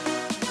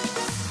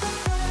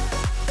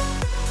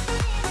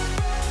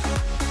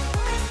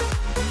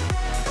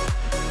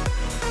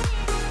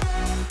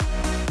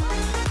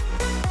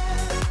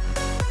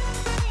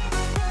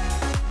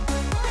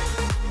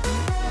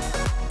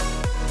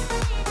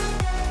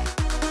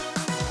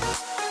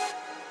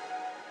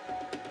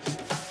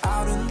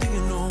 Out in the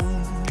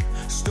unknown,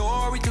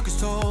 story took its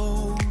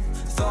toll.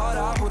 Thought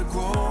I would've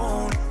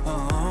grown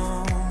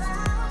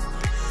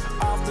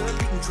off the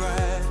beaten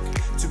track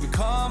to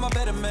become a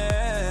better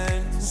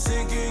man,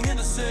 sinking in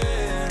the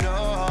sand.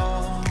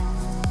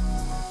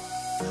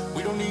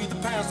 We don't need the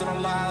past in our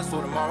lives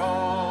for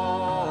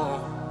tomorrow.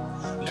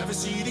 Never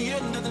see the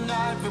end of the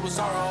night filled with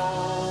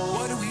sorrow.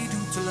 What do we do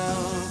to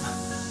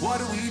love? What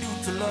do we do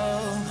to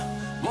love?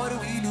 What do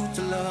we do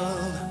to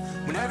love?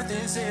 When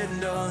everything's said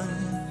and done,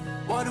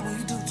 what do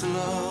we do to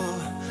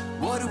love?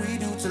 What do we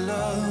do to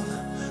love?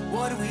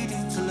 What do we do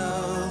to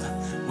love?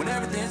 When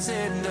everything's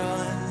said and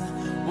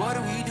done, what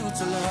do we do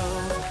to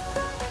love?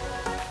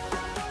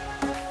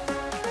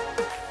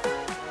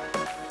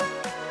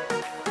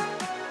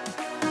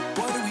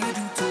 What do we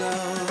do to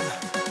love?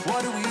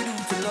 What do we do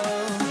to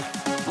love?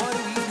 What do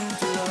we do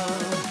to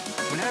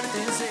love? When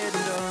everything's said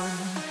and done,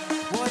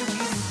 what do we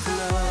do to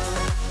love?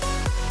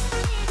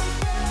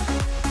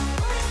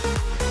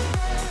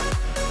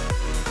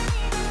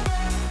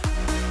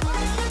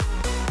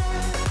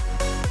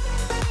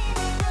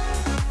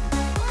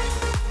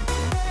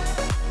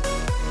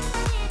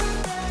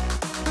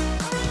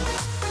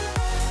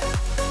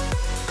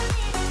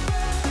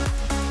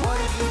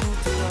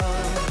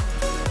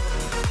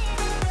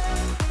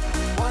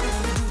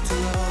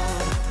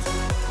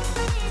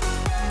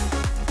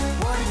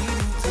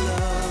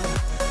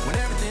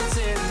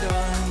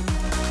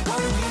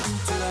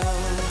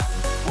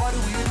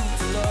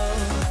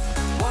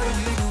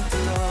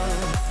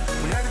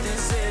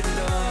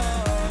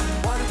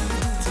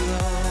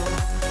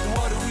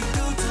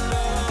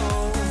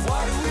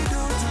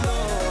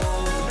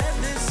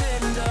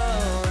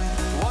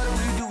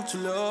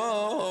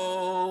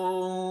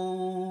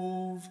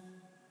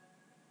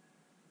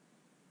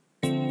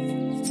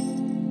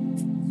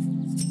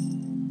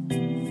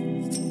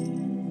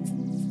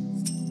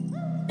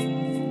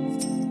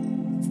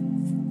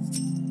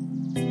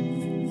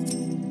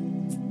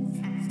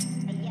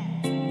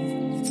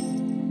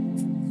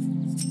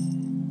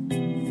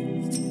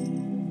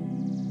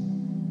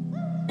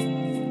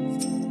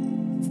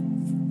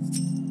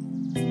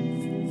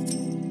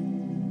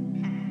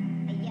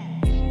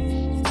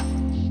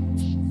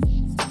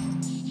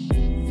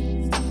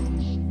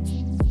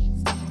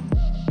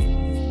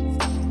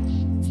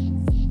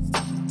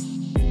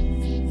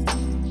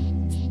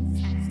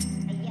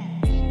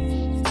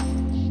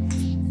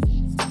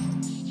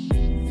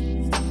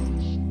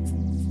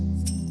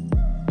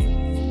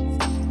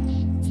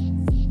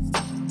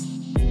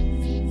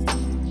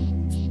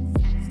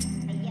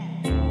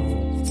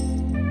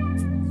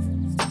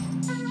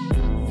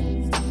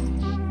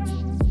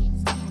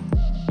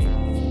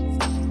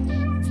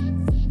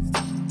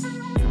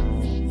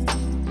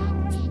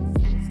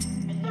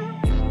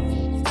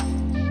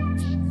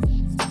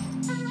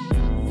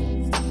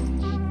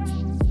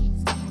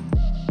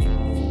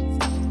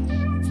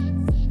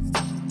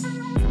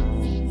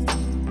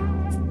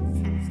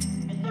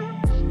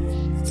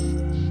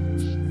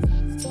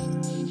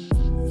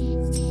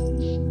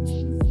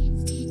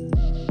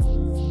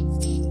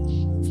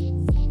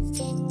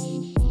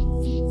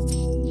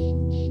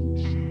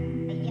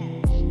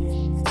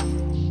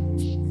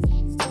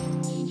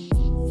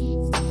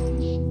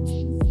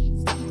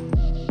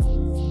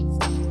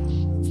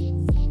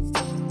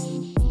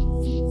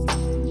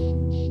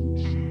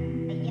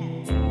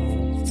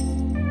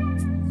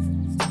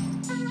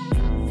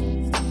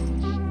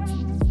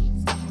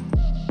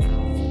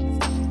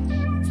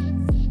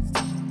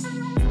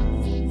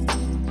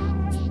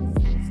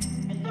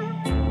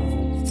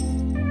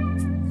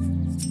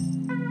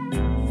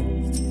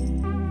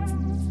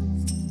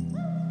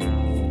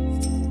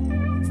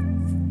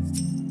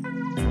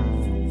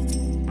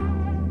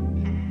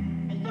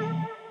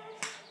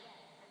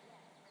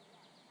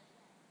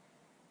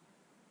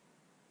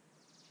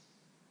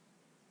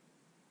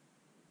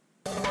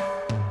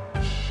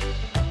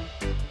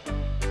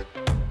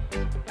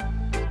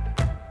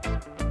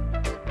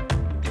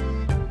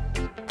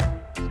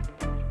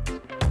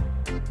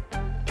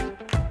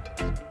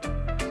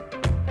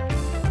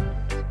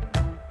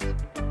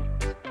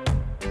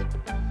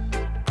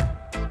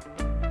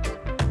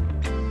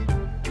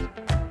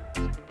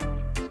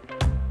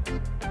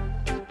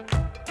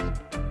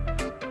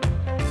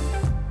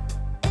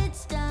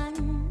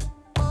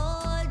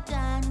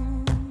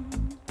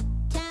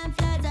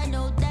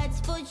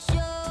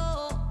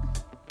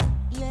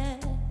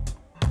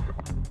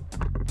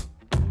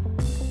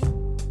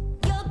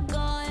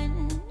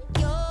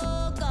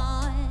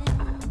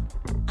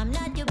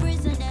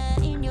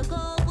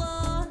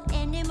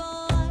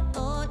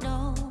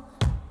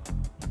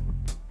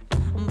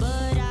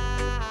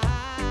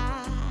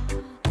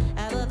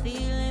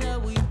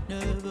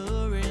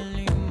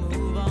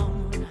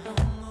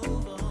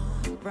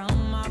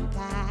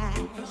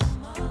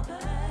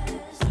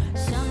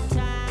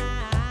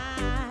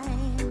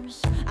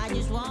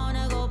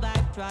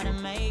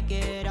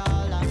 it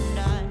all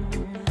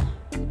undone,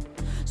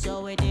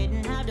 so it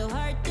didn't have to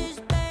hurt this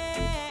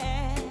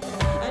bad.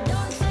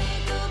 Don't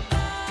say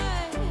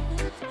goodbye,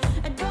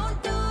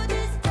 don't do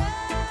this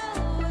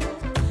now.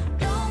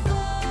 Don't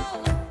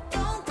go,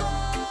 don't go,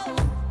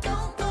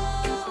 don't go.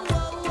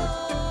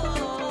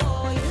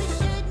 You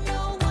should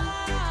know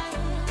why.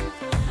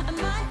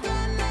 My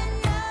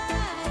Gemini,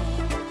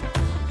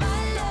 my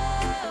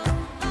love,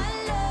 my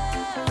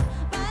love,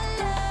 my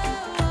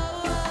love.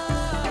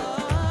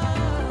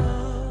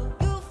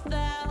 You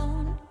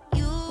found,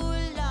 you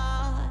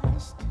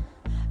lost.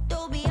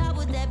 Told me I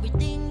was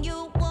everything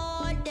you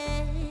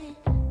wanted,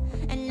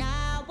 and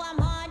now I'm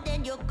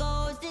haunted. Your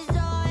ghost is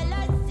all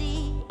I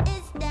see.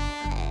 Is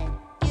that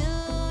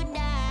you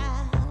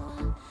now?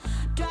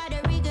 Try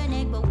to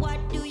reconnect, but what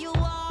do you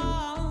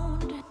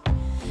want?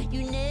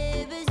 You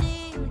never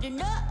seem to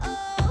know.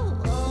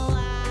 I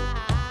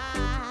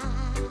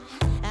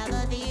have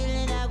a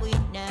feeling that we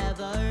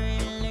never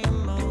really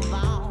move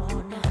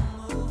on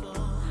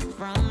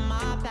from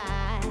our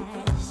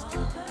past.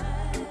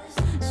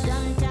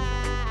 Sometimes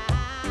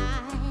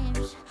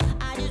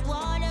I just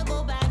wanna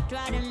go back,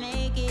 try to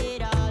make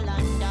it all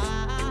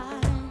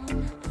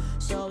undone,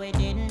 so it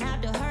didn't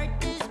have to hurt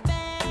this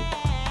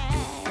bad.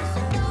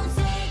 So don't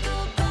say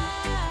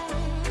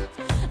goodbye,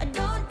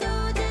 don't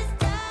do this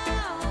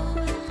now.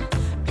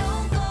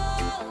 Don't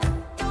go,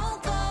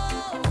 don't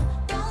go,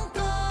 don't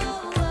go.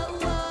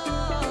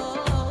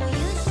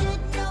 You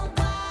should know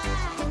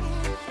why.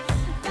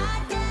 My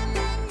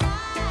Gemini,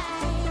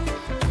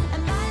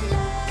 and my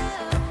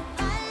love,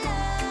 my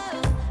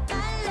love,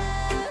 my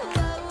love.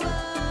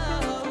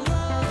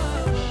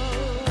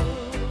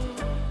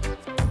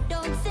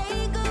 Don't say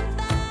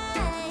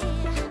goodbye,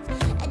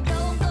 and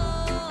don't go,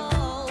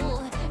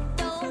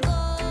 don't go.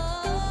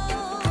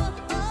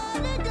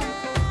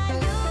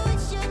 You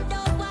should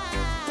know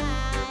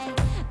why.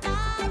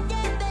 My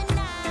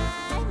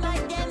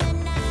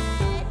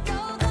Gemini,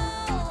 don't go,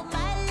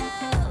 my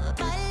love,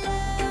 my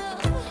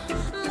love,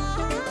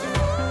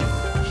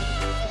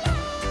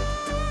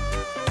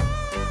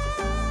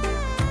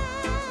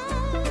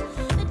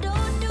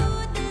 Don't do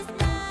this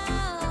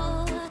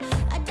now.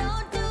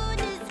 Don't do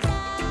this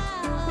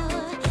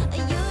now.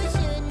 You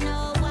should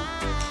know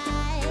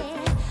why.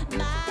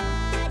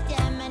 My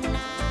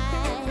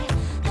Gemini,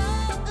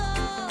 don't go,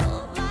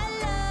 my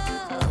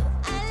love.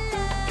 I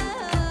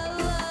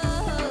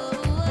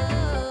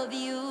love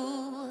you.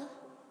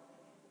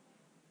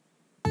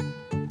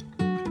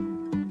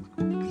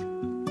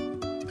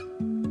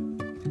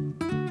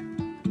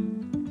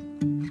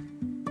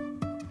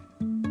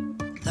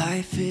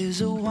 Life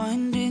is a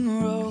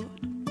winding road,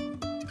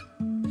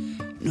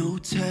 no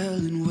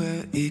telling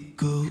where it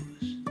goes.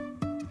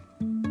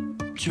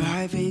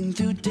 Driving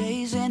through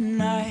days and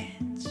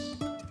nights,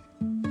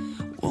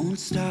 won't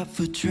stop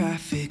for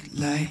traffic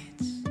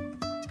lights.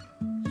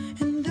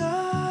 And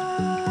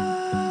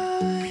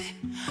I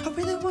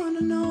really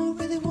wanna know,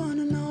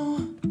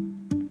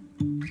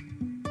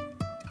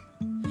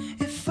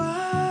 if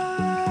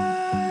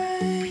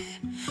I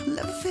will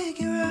ever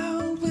figure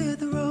out where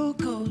the road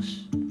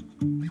goes.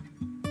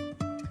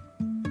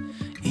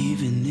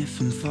 Even if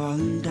I'm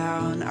falling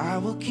down, I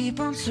will keep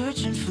on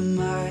searching for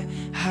my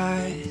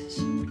highs.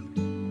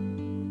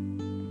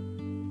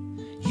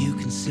 You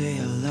can say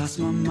I lost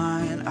my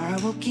mind, I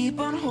will keep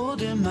on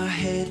holding my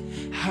head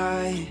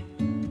high.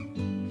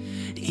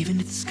 Even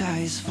if the sky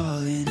is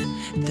falling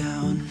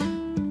down.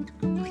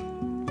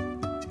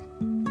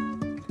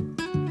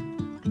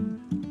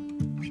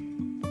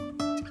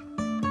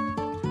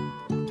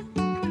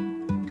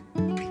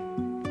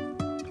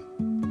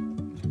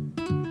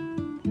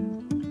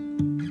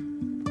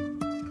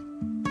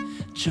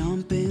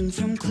 Jumping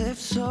from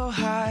cliffs so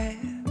high,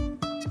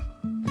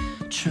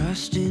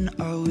 trusting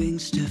our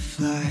wings to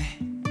fly.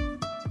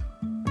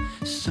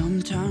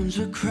 Sometimes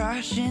we're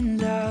crashing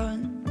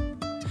down,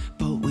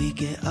 but we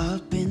get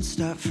up and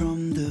start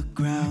from the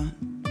ground.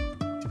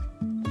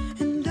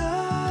 And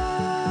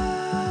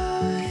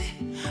I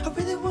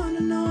really wanna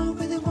know,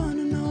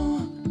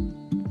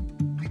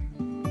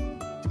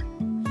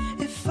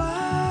 if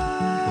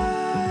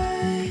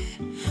I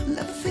will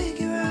ever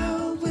figure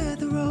out where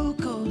the road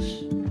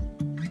goes.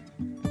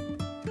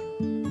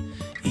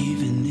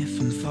 Even if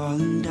I'm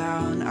falling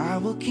down, I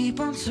will keep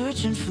on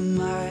searching for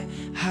my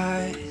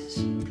highs.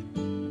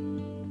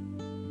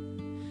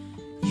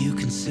 You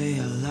can say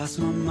I lost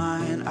my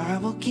mind, I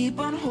will keep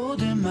on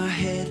holding my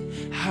head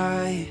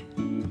high.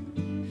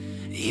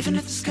 Even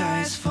if the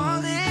sky is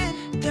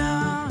falling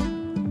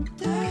down,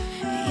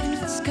 even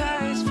if the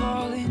sky is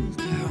falling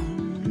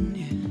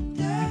down,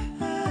 yeah.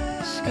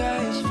 The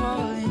sky is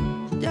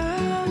falling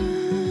down.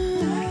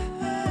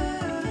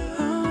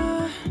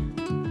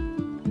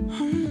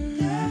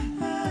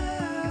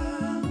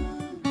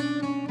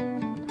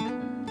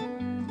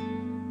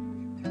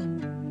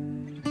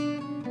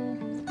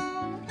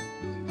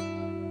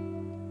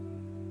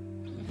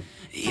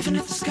 Even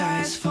if the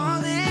sky is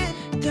falling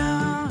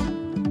down.